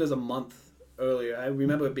 so I think it was a month earlier. I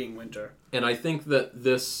remember it being winter. And I think that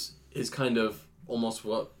this is kind of almost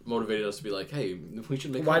what motivated us to be like, hey, we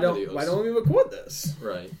should make Why hunt don't videos. Why don't we record this?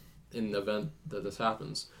 Right, in the event that this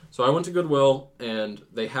happens. So I went to Goodwill, and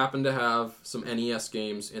they happened to have some NES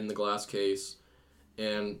games in the glass case,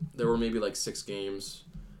 and there were maybe like 6 games.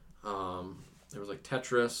 There was like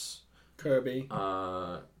Tetris,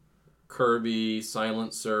 Kirby,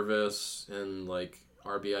 Silent Service, and like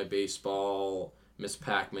RBI Baseball, Miss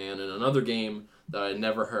Pac-Man, and another game that I'd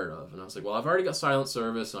never heard of. And I was like, well, I've already got Silent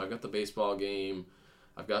Service, and I've got the baseball game,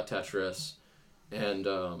 I've got Tetris, and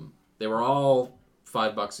they were all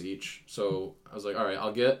 $5 each. So I was like, all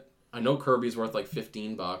right, I know Kirby's worth like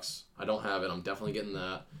 $15. I don't have it. I'm definitely getting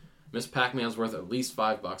that. Miss Pac-Man's worth at least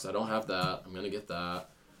 $5. I don't have that. I'm going to get that.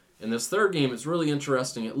 And this third game is really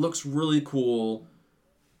interesting. It looks really cool.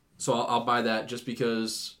 So I'll buy that just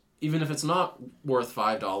because even if it's not worth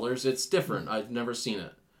 $5, it's different. I've never seen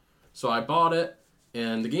it. So I bought it,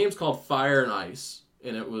 and the game's called Fire and Ice,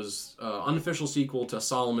 and it was unofficial sequel to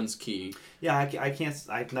Solomon's Key. Yeah,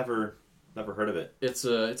 I've never heard of it. It's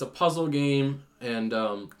a puzzle game, and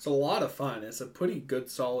It's a lot of fun. It's a pretty good,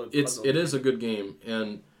 solid puzzle. it is a good game.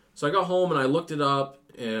 And so I got home and I looked it up,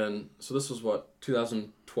 and so this was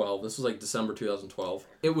 2012. This was like December 2012.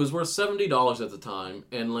 It was worth $70 at the time,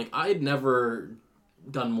 and like I had never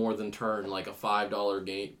done more than turn like a $5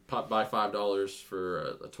 game, buy $5 for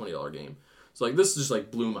a $20 game. So like this just like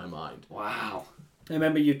blew my mind. Wow. I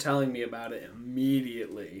remember you telling me about it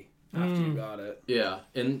immediately after you got it. Yeah,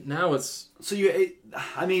 and now it's So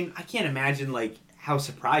I can't imagine like how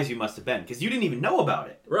surprised you must have been because you didn't even know about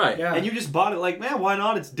it. right. Yeah. And you just bought it like, man, why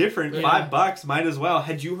not? It's different. Yeah. $5, might as well.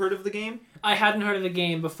 Had you heard of the game? I hadn't heard of the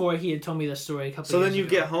game before he had told me the story a couple So years then you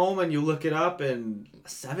ago. get home and you look it up and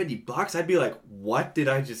 $70, I'd be like, what did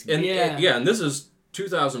I just get? And Yeah. and this is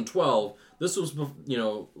 2012. This was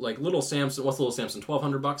like Little Samson. What's Little Samson?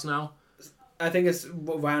 $1,200 now. I think it's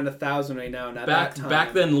around 1,000 right now. And at Back that time,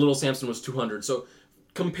 back then, Little Samson was $200. So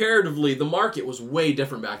comparatively, the market was way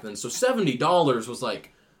different back then. So $70 was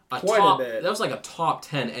like Quite a top. bit. That was like a top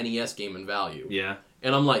 10 NES game in value. Yeah.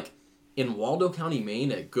 And I'm like, in Waldo County,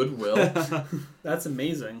 Maine, at Goodwill, that's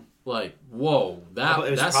amazing. like, whoa, that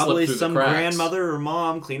It was that probably slipped through some the cracks. grandmother or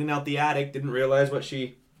mom cleaning out the attic, didn't realize what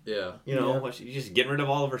she, Yeah. Yeah. what she just getting rid of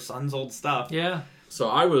all of her son's old stuff. Yeah. So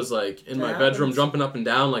I was like in my That bedroom happens. jumping up and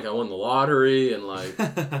down like I won the lottery and like.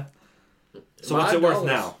 So what's it worth $5.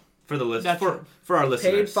 now for the list That's- for our Paid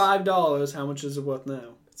listeners? $5. How much is it worth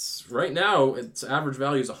now? Right now, its average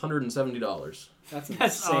value is $170. That's insane.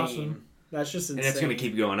 That's awesome. That's just insane. And it's going to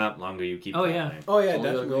keep going up longer you keep. Oh, that yeah. thing. Oh yeah, Only gonna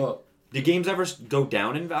definitely. go up. Do games ever go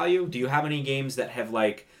down in value? Do you have any games that have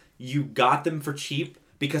like you got them for cheap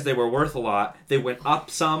because they were worth a lot, they went up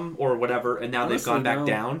some or whatever, and now Honestly, they've gone back no.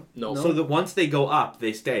 down? No. So that once they go up,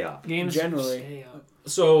 they stay up. Games Generally. stay up.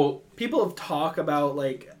 So People have talked about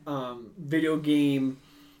like video game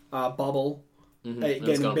bubble. and Like, it's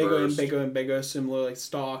getting gonna bigger and burst. bigger and bigger, similar like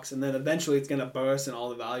stocks, and then eventually it's gonna burst and all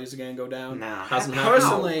the values are gonna go down. Nah, Hasn't how- happened.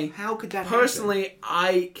 Personally- how could that Personally,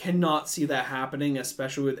 I cannot see that happening,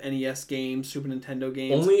 especially with NES games, Super Nintendo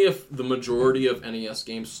games. Only if the majority of NES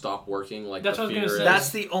games stop working, like That's the what I was gonna fear say. is. That's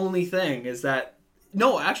the only thing is that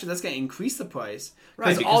no, actually, that's gonna increase the price.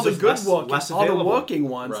 Right, Because all the because good there's less all the available. working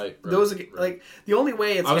ones, Right, those are right. like the only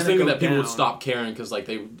way it's. I was gonna thinking go that people would down, stop caring because like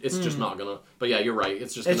it's just not gonna. But yeah, you're right.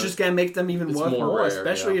 It's just It's gonna, just gonna make them even it's worth more more, rare,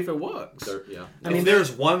 especially yeah. if it works. yeah. I mean, if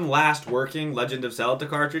there's one last working Legend of Zelda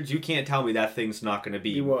cartridge, you can't tell me that thing's not going to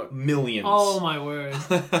be You work. millions. Oh my word.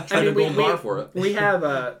 Try to gold bar for it. We have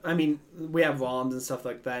we have ROMs and stuff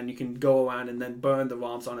like that, and you can go around and then burn the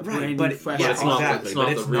ROMs on a Right, brand but new fresh. yeah, it's not- exactly. it's not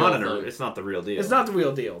but the it's real not thing. it's not the real deal. It's not the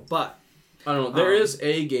real deal, but I don't know. There is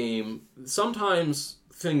a game. Sometimes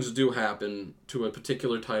things do happen to a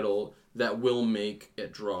particular title that will make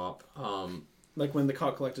it drop. like when the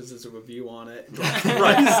Car Collectors does a review on it.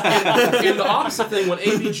 Right. And the opposite thing, when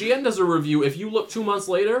AVGN does a review, if you look 2 months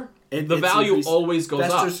later, the It's value increased. always goes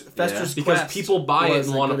up. Fester's Because Quest people buy it was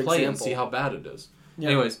and a want to good play it and example. see how bad it is. Yeah.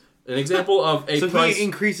 Anyways, An example of a So price. he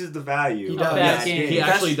increases the value. He of does. that Yeah, game. he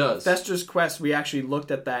actually does. Fester's Quest, we actually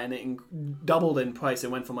looked at that and it doubled in price.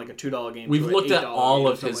 It went from like a $2 game We've to looked an at $8 all game,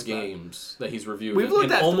 of something his like that. games that he's reviewed. We've looked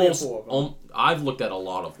and at 3 or almost. 4 of them. I've looked at a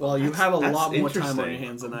lot of them. Well, you have a That's lot more time on your interesting.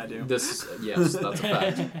 hands than I do. Yes, that's a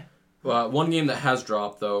fact. One game that has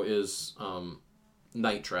dropped though is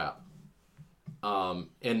Night Trap,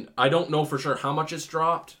 and I don't know for sure how much it's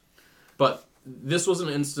dropped, but this was an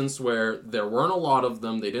instance where there weren't a lot of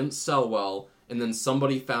them. They didn't sell well, and then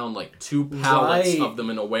somebody found like 2 pallets Right. of them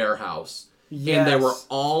in a warehouse, Yes. and they were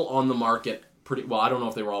all on the market. Pretty well. I don't know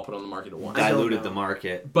if they were all put on the market at once, I don't Diluted know. the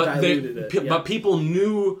market. but diluted it, yeah. but people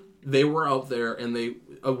knew they were out there, and they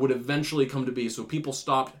would eventually come to be. So people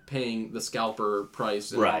stopped paying the scalper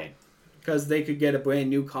price. And Right. Because they could get a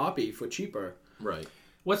brand new copy for cheaper. Right.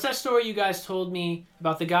 What's that story you guys told me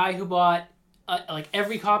about the guy who bought like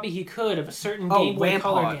every copy he could of a certain Game Boy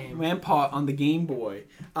Color game? Rampart on the Game Boy.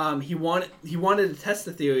 He wanted to test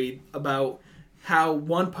the theory about how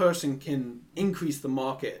one person can increase the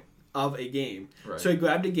market of a game. Right. So he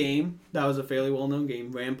grabbed a game that was a fairly well-known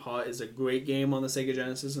game. Rampart is a great game on the Sega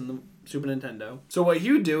Genesis and the Super Nintendo. So what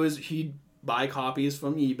he would do is he'd buy copies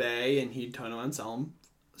from eBay and he'd turn around and sell them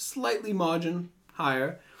slightly margin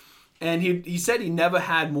higher. And he said he never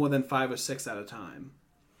had more than 5 or 6 at a time.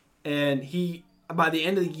 And by the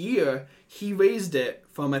end of the year, he raised it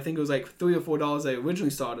from, I think it was like $3 or $4 they originally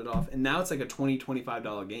started off, and now it's like a $20,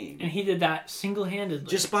 $25 game. And he did that single-handedly.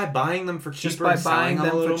 Just by buying them for cheaper Just by and selling buying them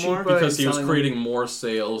them a for little more? cheaper. Because he was selling creating more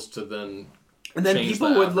sales to then And then change people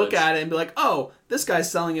the would look average. at it and be like, "Oh, this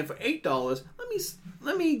guy's selling it for $8.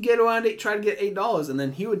 Let me get around it, try to get $8." And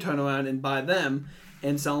then he would turn around and buy them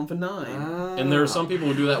and sell them for $9. And there are some people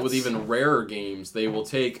who do that with even rarer games. They will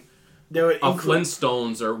take They would a increase-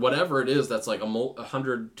 Flintstones or whatever it is that's like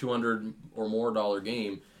 $100, $200 or more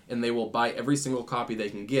game, and they will buy every single copy they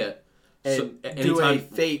can get. and do a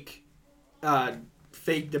fake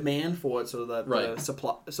demand for it, so that Right. the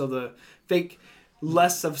supply, so the fake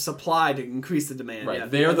less of supply to increase the demand. Right, Yeah,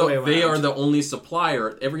 they other way are around. the only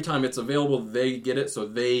supplier. Every time it's available, they get it. So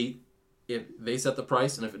if they set the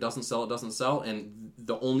price, and if it doesn't sell, it doesn't sell, and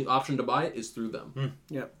the only option to buy it is through them.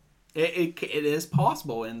 Yep. It is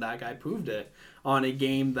possible, and that guy proved it on a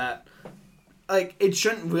game that, like, it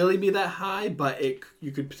shouldn't really be that high, but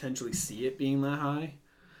you could potentially see it being that high.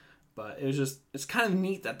 But it's kind of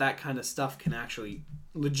neat that kind of stuff can actually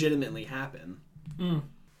legitimately happen.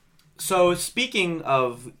 So, speaking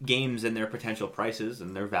of games and their potential prices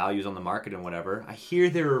and their values on the market and whatever, I hear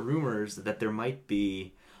there are rumors that there might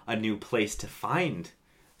be a new place to find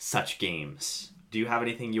such games. Do you have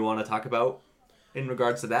anything you want to talk about in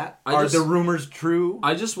regards to that? Are the rumors true?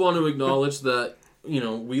 I just want to acknowledge that,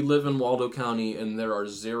 we live in Waldo County, and there are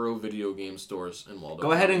 0 video game stores in Waldo County.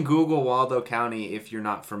 Go ahead and Google Waldo County if you're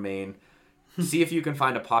not from Maine. See if you can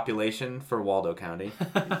find a population for Waldo County.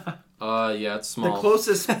 Yeah, it's small. The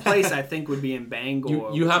closest place, I think, would be in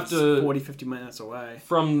Bangor. You have which is to- 40, 50 minutes away.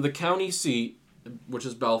 From the county seat, which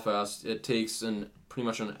is Belfast, it takes pretty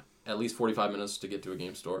much at least 45 minutes to get to a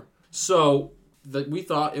game store. So we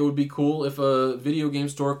thought it would be cool if a video game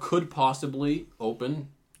store could possibly open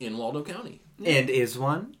in Waldo County. And is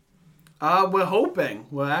one? We're hoping.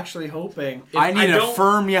 We're actually hoping. I need a don't-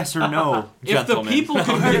 firm yes or no, If the gentlemen. people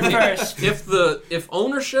could Heard it first. if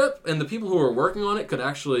ownership and the people who are working on it could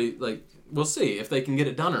actually, we'll see if they can get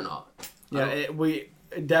it done or not. Yeah, we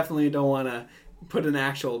definitely don't want to put an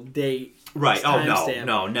actual date. Right. Oh, timestamp.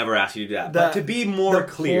 no. Never asked you to do that. But to be more the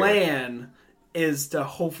clear. plan is to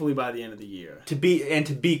hopefully by the end of the year. To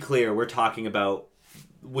be clear, we're talking about,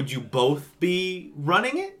 would you both be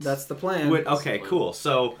running it? That's the plan. Okay, cool.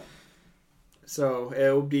 So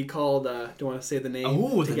it will be called, do you want to say the name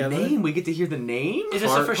the together? name. We get to hear the name? Is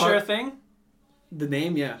this a for sure thing? The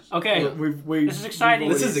name, yeah. Okay. This is exciting.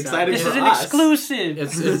 This is exciting. This for is an us. exclusive.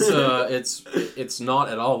 It's not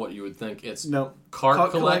at all what you would think. It's No.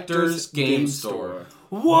 Cart Collector's Game Store.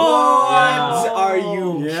 What? Yeah. Are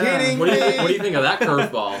you Yeah. kidding What do me? you think of that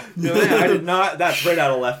curveball? No, I did not. That's right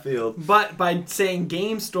out of left field. But by saying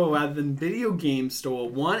game store rather than video game store,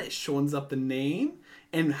 one, it shortens up the name,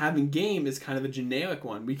 and having game is kind of a generic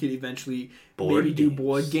one. We could eventually maybe do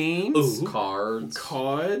board games, Ooh. Cards.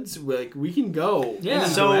 Like, we can go Yeah. any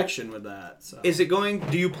So- direction with that. So. Is it going?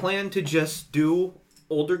 Do you plan to just do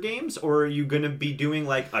older games, or are you going to be doing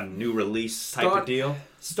like a new release type of deal?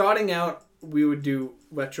 Starting out, we would do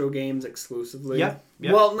retro games exclusively. Yep.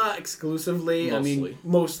 Well, not exclusively. I mean, Mostly.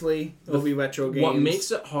 mostly it'll be retro games. What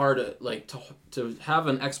makes it hard, to have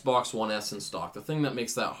an Xbox One S in stock? The thing that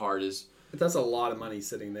makes that hard is That's a lot of money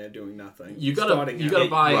sitting there doing nothing. you gotta Starting out.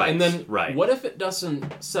 buy, Right, and then right. what if it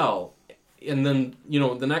doesn't sell? and then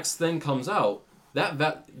the next thing comes out, that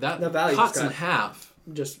value cuts just in got- half.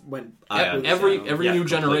 Just went Every down. new completely.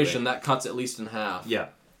 generation that cuts at least in half. Yeah.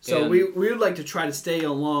 So And- we would like to try to stay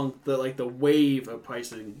along the wave of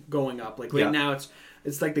pricing going up. Like right Yeah. now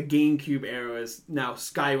it's like the GameCube era is now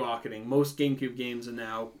skyrocketing. Most GameCube games are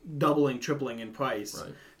now doubling, tripling in price.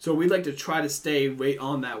 Right. So we'd like to try to stay right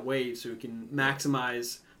on that wave so we can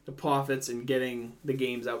maximize the profits in getting the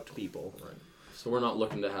games out to people. Right. So we're not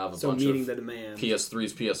looking to have a So bunch meeting of the demand.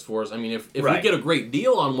 PS3s, PS4s. I mean, if we Right. get a great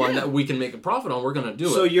deal on one that we can make a profit on, we're going to do it.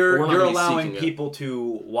 So But you're we're not gonna be allowing seeking it. people to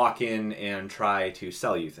walk in and try to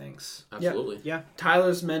sell you things. Absolutely. Yeah.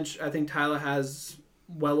 Tyler's mentioned. I think Tyler has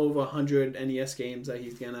well over 100 NES games that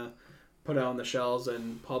he's gonna put out on the shelves,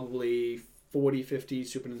 and probably 40, 50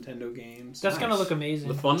 Super Nintendo games. That's gonna Nice. look amazing.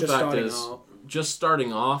 The fun Just fact starting is, off. just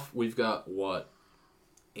starting off, we've got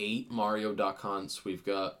 8 Mario Duck Hunts. We've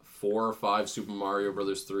got 4 or 5 Super Mario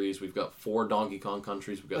Brothers 3s. We've got 4 Donkey Kong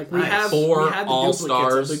Countries. We've got Like we Nice. have 4 we have the All duplicates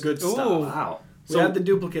Stars. of the good Ooh. stuff. Wow. We have the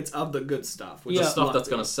duplicates of the good stuff, which Yeah. the is stuff that's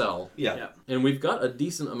lovely. going to sell. Yeah. Yeah. And we've got a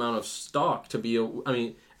decent amount of stock to be. I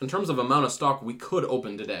mean, in terms of amount of stock we could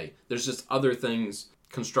open today. There's just other things,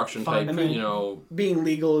 construction Fine type, print. Being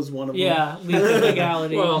legal is one of them. Yeah,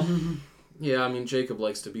 legality. Well, yeah, I mean, Jacob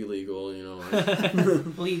likes to be legal,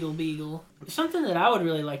 Legal beagle. Something that I would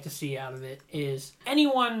really like to see out of it is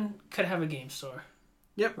anyone could have a game store.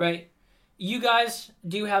 Yep. Right? You guys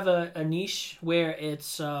do have a niche where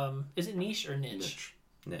it's, is it niche or niche?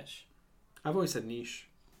 Niche. I've always said niche.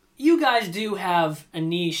 You guys do have a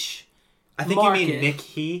niche. I think Market. you mean Nick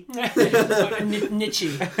He. Niche.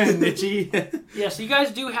 Niche. Yeah, so you guys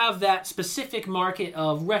do have that specific market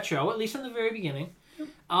of retro, at least in the very beginning.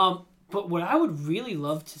 But what I would really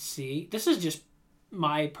love to see, this is just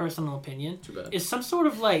my personal opinion, Too bad. is some sort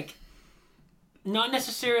of not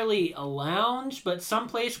necessarily a lounge, but some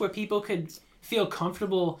place where people could feel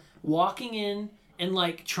comfortable walking in and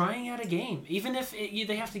trying out a game, even if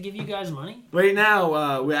they have to give you guys money. Right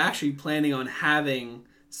now, we're actually planning on having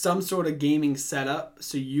some sort of gaming setup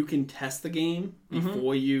so you can test the game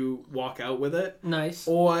before you walk out with it. Nice.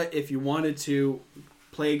 Or if you wanted to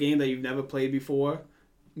play a game that you've never played before,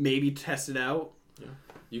 maybe test it out.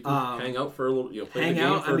 You can hang out for a little. Play Hang the game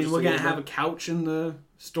out. For I mean, just we're a gonna little have a bit. couch in the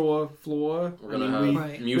store floor. We're gonna I mean, have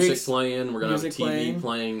Right. music playing. We're gonna have a music TV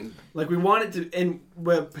playing. Like we wanted to, and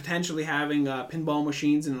we're potentially having pinball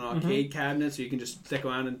machines in an arcade cabinet, so you can just stick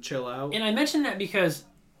around and chill out. And I mention that because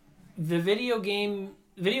the video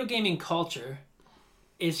gaming culture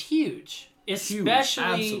is huge, Huge. especially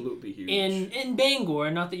Absolutely huge. in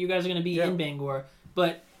Bangor. Not that you guys are going to be Yeah. in Bangor,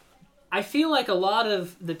 but I feel like a lot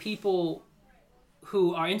of the people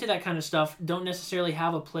who are into that kind of stuff don't necessarily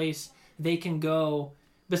have a place they can go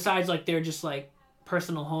besides their just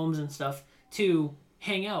personal homes and stuff to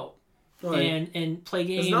hang out and play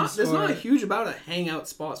games. There's not a huge amount of hangout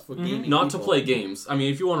spots for gaming. Not to people. play games. I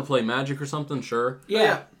mean, if you want to play Magic or something, sure.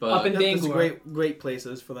 yeah, But- up in There's Bangor. great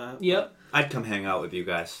places for that. Yep. I'd come hang out with you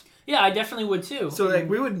guys. Yeah, I definitely would too. So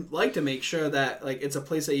we would like to make sure that it's a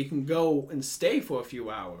place that you can go and stay for a few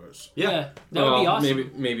hours. Yeah, that would be Well,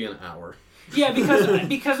 awesome. Maybe an hour. Yeah,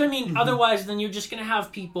 because I mean, otherwise, then you're just gonna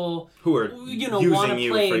have people Who are using want to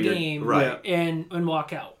you play for a your game, right? and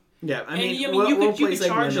walk out. Yeah, I mean, you we'll could place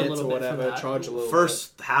charge a limits little or bit for whatever, that. charge a little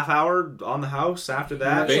First half hour on the house. After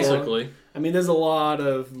that, Yeah, Basically. bit. I mean, there's a lot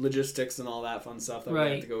of logistics and all that fun stuff that we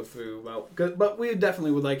Right. have to go through. But we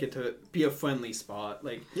definitely would like it to be a friendly spot.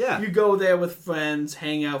 Yeah. You go there with friends,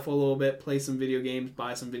 hang out for a little bit, play some video games,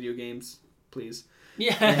 buy some video games, please.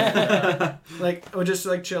 Yeah. Or just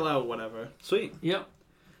chill out, whatever. Sweet. Yep.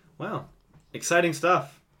 Wow. Exciting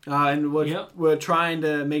stuff. And Yep. we're trying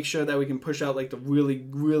to make sure that we can push out the really,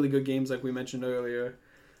 really good games like we mentioned earlier.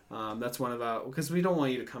 That's one of our, because we don't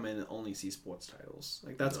want you to come in and only see sports titles.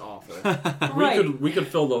 That's awful. Right. We could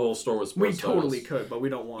fill the whole store with We sports totally titles. could, but we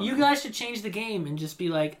don't want. You guys should change the game and just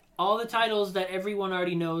be all the titles that everyone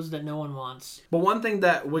already knows that no one wants. But one thing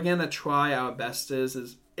that we're gonna try our best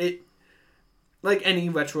is it. Like any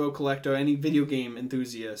retro collector, any video game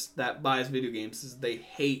enthusiast that buys video games, is they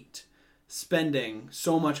hate spending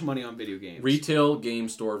so much money on video games. Retail game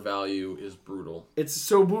store value is brutal. It's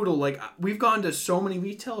so brutal. We've gone to so many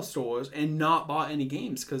retail stores and not bought any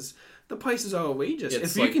games because the prices are outrageous.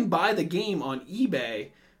 It's if you can buy the game on eBay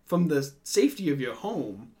from the safety of your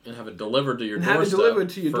home And have it delivered to your and doorstep. have it delivered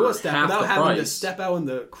to your for doorstep half without the having to price. step out in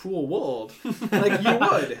the cruel world, you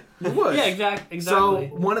would. Yeah, exactly. So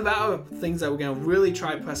one of our things that we're going to really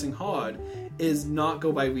try pressing hard is not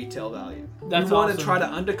go by retail value. That's we want awesome. to try to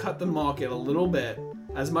undercut the market a little bit,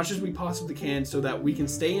 as much as we possibly can, so that we can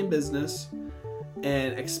stay in business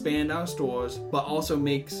and expand our stores, but also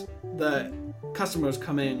makes the customers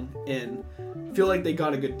come in feel like they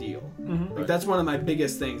got a good deal. Mhm. Like that's one of my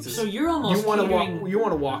biggest things. Is So you're almost you want to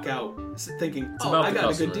catering. walk out thinking, about I the got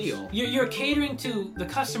a good customers. deal. You're catering to the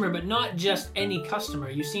customer, but not just any customer.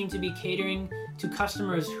 You seem to be catering to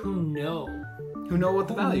customers who know Who know what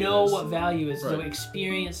the value know is. what value is. So Right.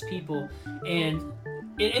 experienced people, and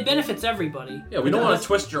it benefits everybody. Yeah, we don't want to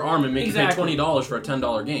twist your arm and make Exactly. you pay $20 for a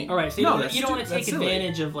 $10 game. All right, so No, you that's don't want to that's take silly.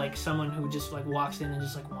 advantage of like someone who just like walks in and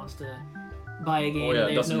just like wants to buy a game. Oh yeah, and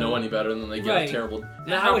they doesn't have know any better than they get Right. a terrible. I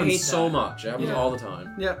That would hate happens so that. much. It happens Yeah. all the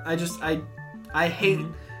time. Yeah, I hate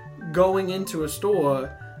going into a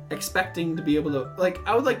store expecting to be able to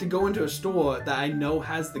I would like to go into a store that I know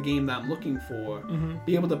has the game that I'm looking for,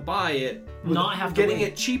 be able to buy it, with Not have to getting wait.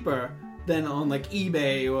 it cheaper than on like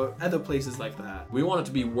eBay or other places like that. We want it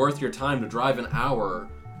to be worth your time to drive an hour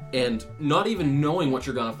and not even knowing what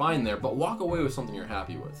you're going to find there, but walk away with something you're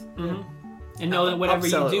happy with. and know that whatever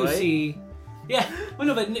you Upsell it, do right? see, yeah, well,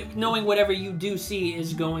 no, but knowing whatever you do see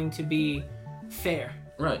is going to be fair.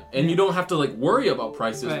 Right. And you don't have to like worry about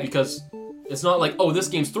prices Right. because it's not like, oh, this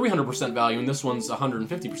game's 300% value and this one's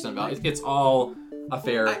 150% value. It's all a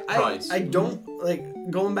fair price. I don't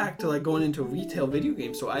like going back to like going into a retail video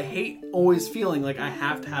game store. I hate always feeling like I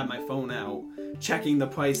have to have my phone out checking the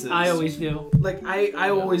prices. I always do. like I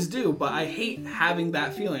always do, but I hate having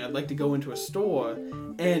that feeling. I'd like to go into a store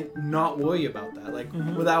and not worry about that. Like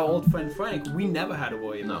with our old friend Frank, we never had to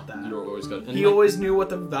worry no, about that. you're always good. And He like, always knew what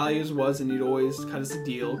the values was, and he'd always cut us a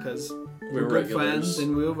deal because we were good regulars. friends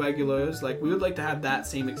and we were regulars. Like we would like to have that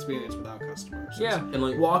same experience with our customers. Yeah, And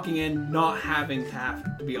like Walking in, not having to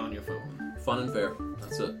have to be on your phone. fun and fair.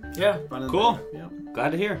 That's it. yeah. Fun and Cool. fair. Yeah.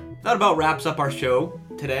 Glad to hear. That about wraps up our show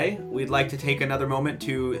today. We'd like to take another moment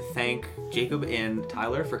to thank Jacob and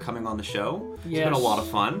Tyler for coming on the show. It's been a Yes. lot of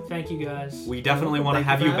fun. Thank you guys. We definitely want to Thank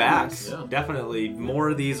have you you for having back. us. Yeah. Definitely. More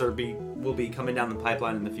of these will be coming down the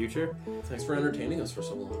pipeline in the future. Thanks for entertaining us for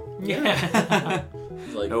so long. Yeah,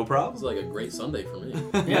 It's like, No It problem. was like a great Sunday for me.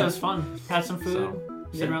 yeah, it was fun. Had some food. So,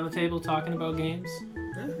 Sit yeah. around the table talking about games.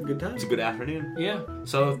 Yeah, good time. It's a good afternoon. Yeah.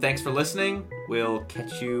 So thanks for listening. We'll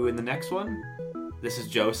catch you in the next one. This is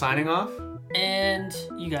Joe signing off. And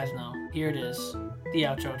you guys know, here it is, the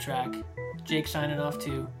outro track. Jake signing off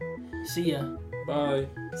too. See ya. Bye.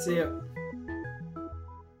 See ya.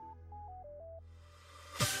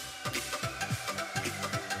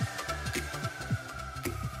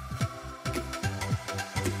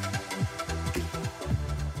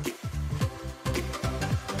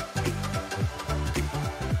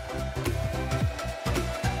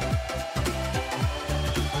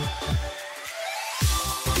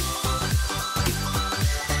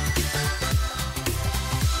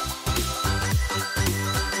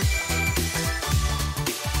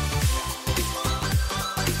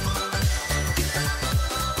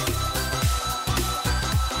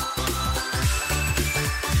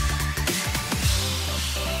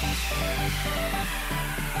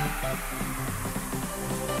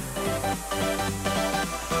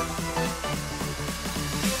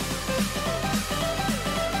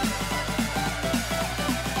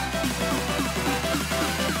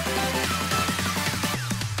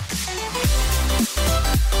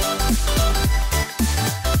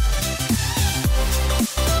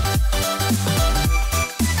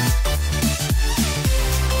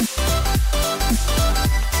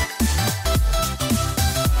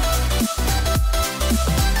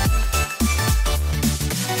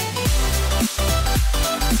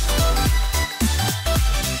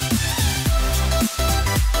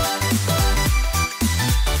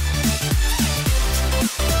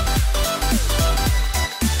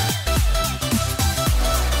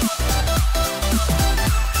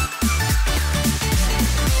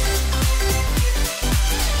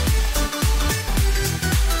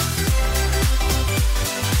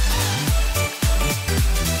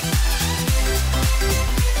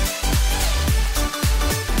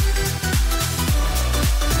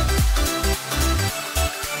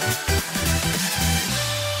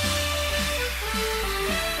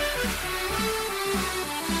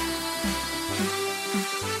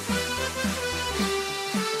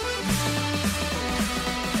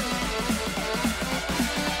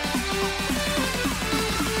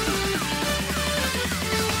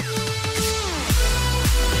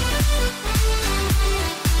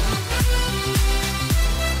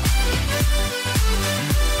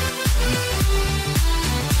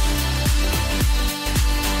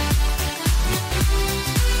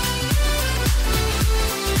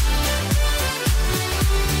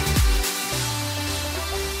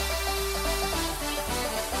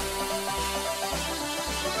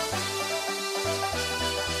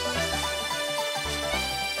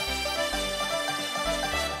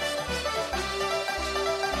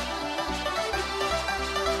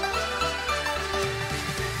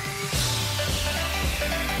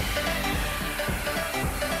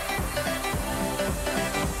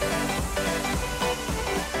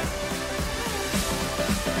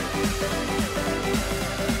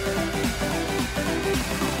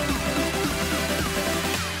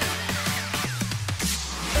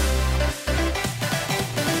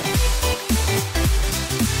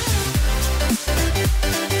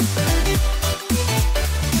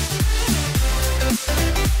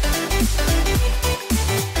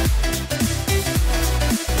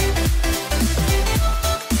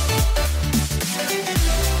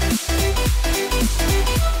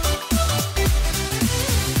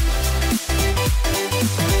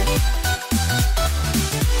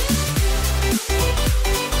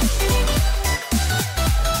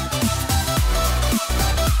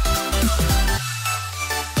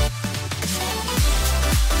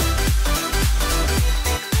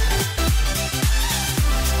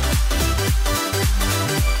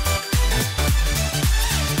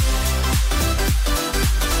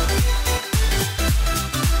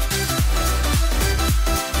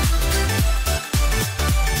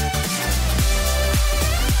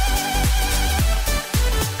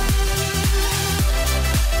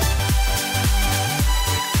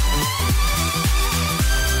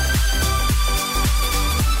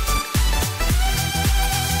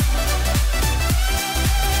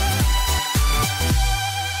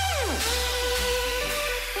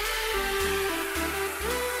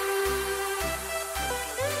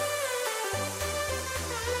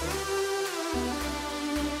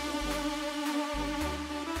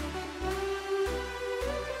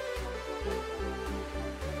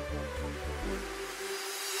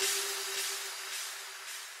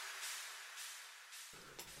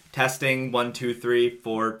 Testing 1, 2, 3,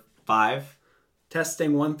 4, 5.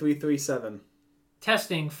 Testing 1, 3, 3, 7.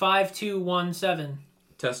 Testing 5, 2, 1, 7.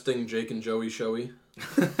 Testing Jake and Joey Showy.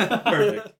 Perfect.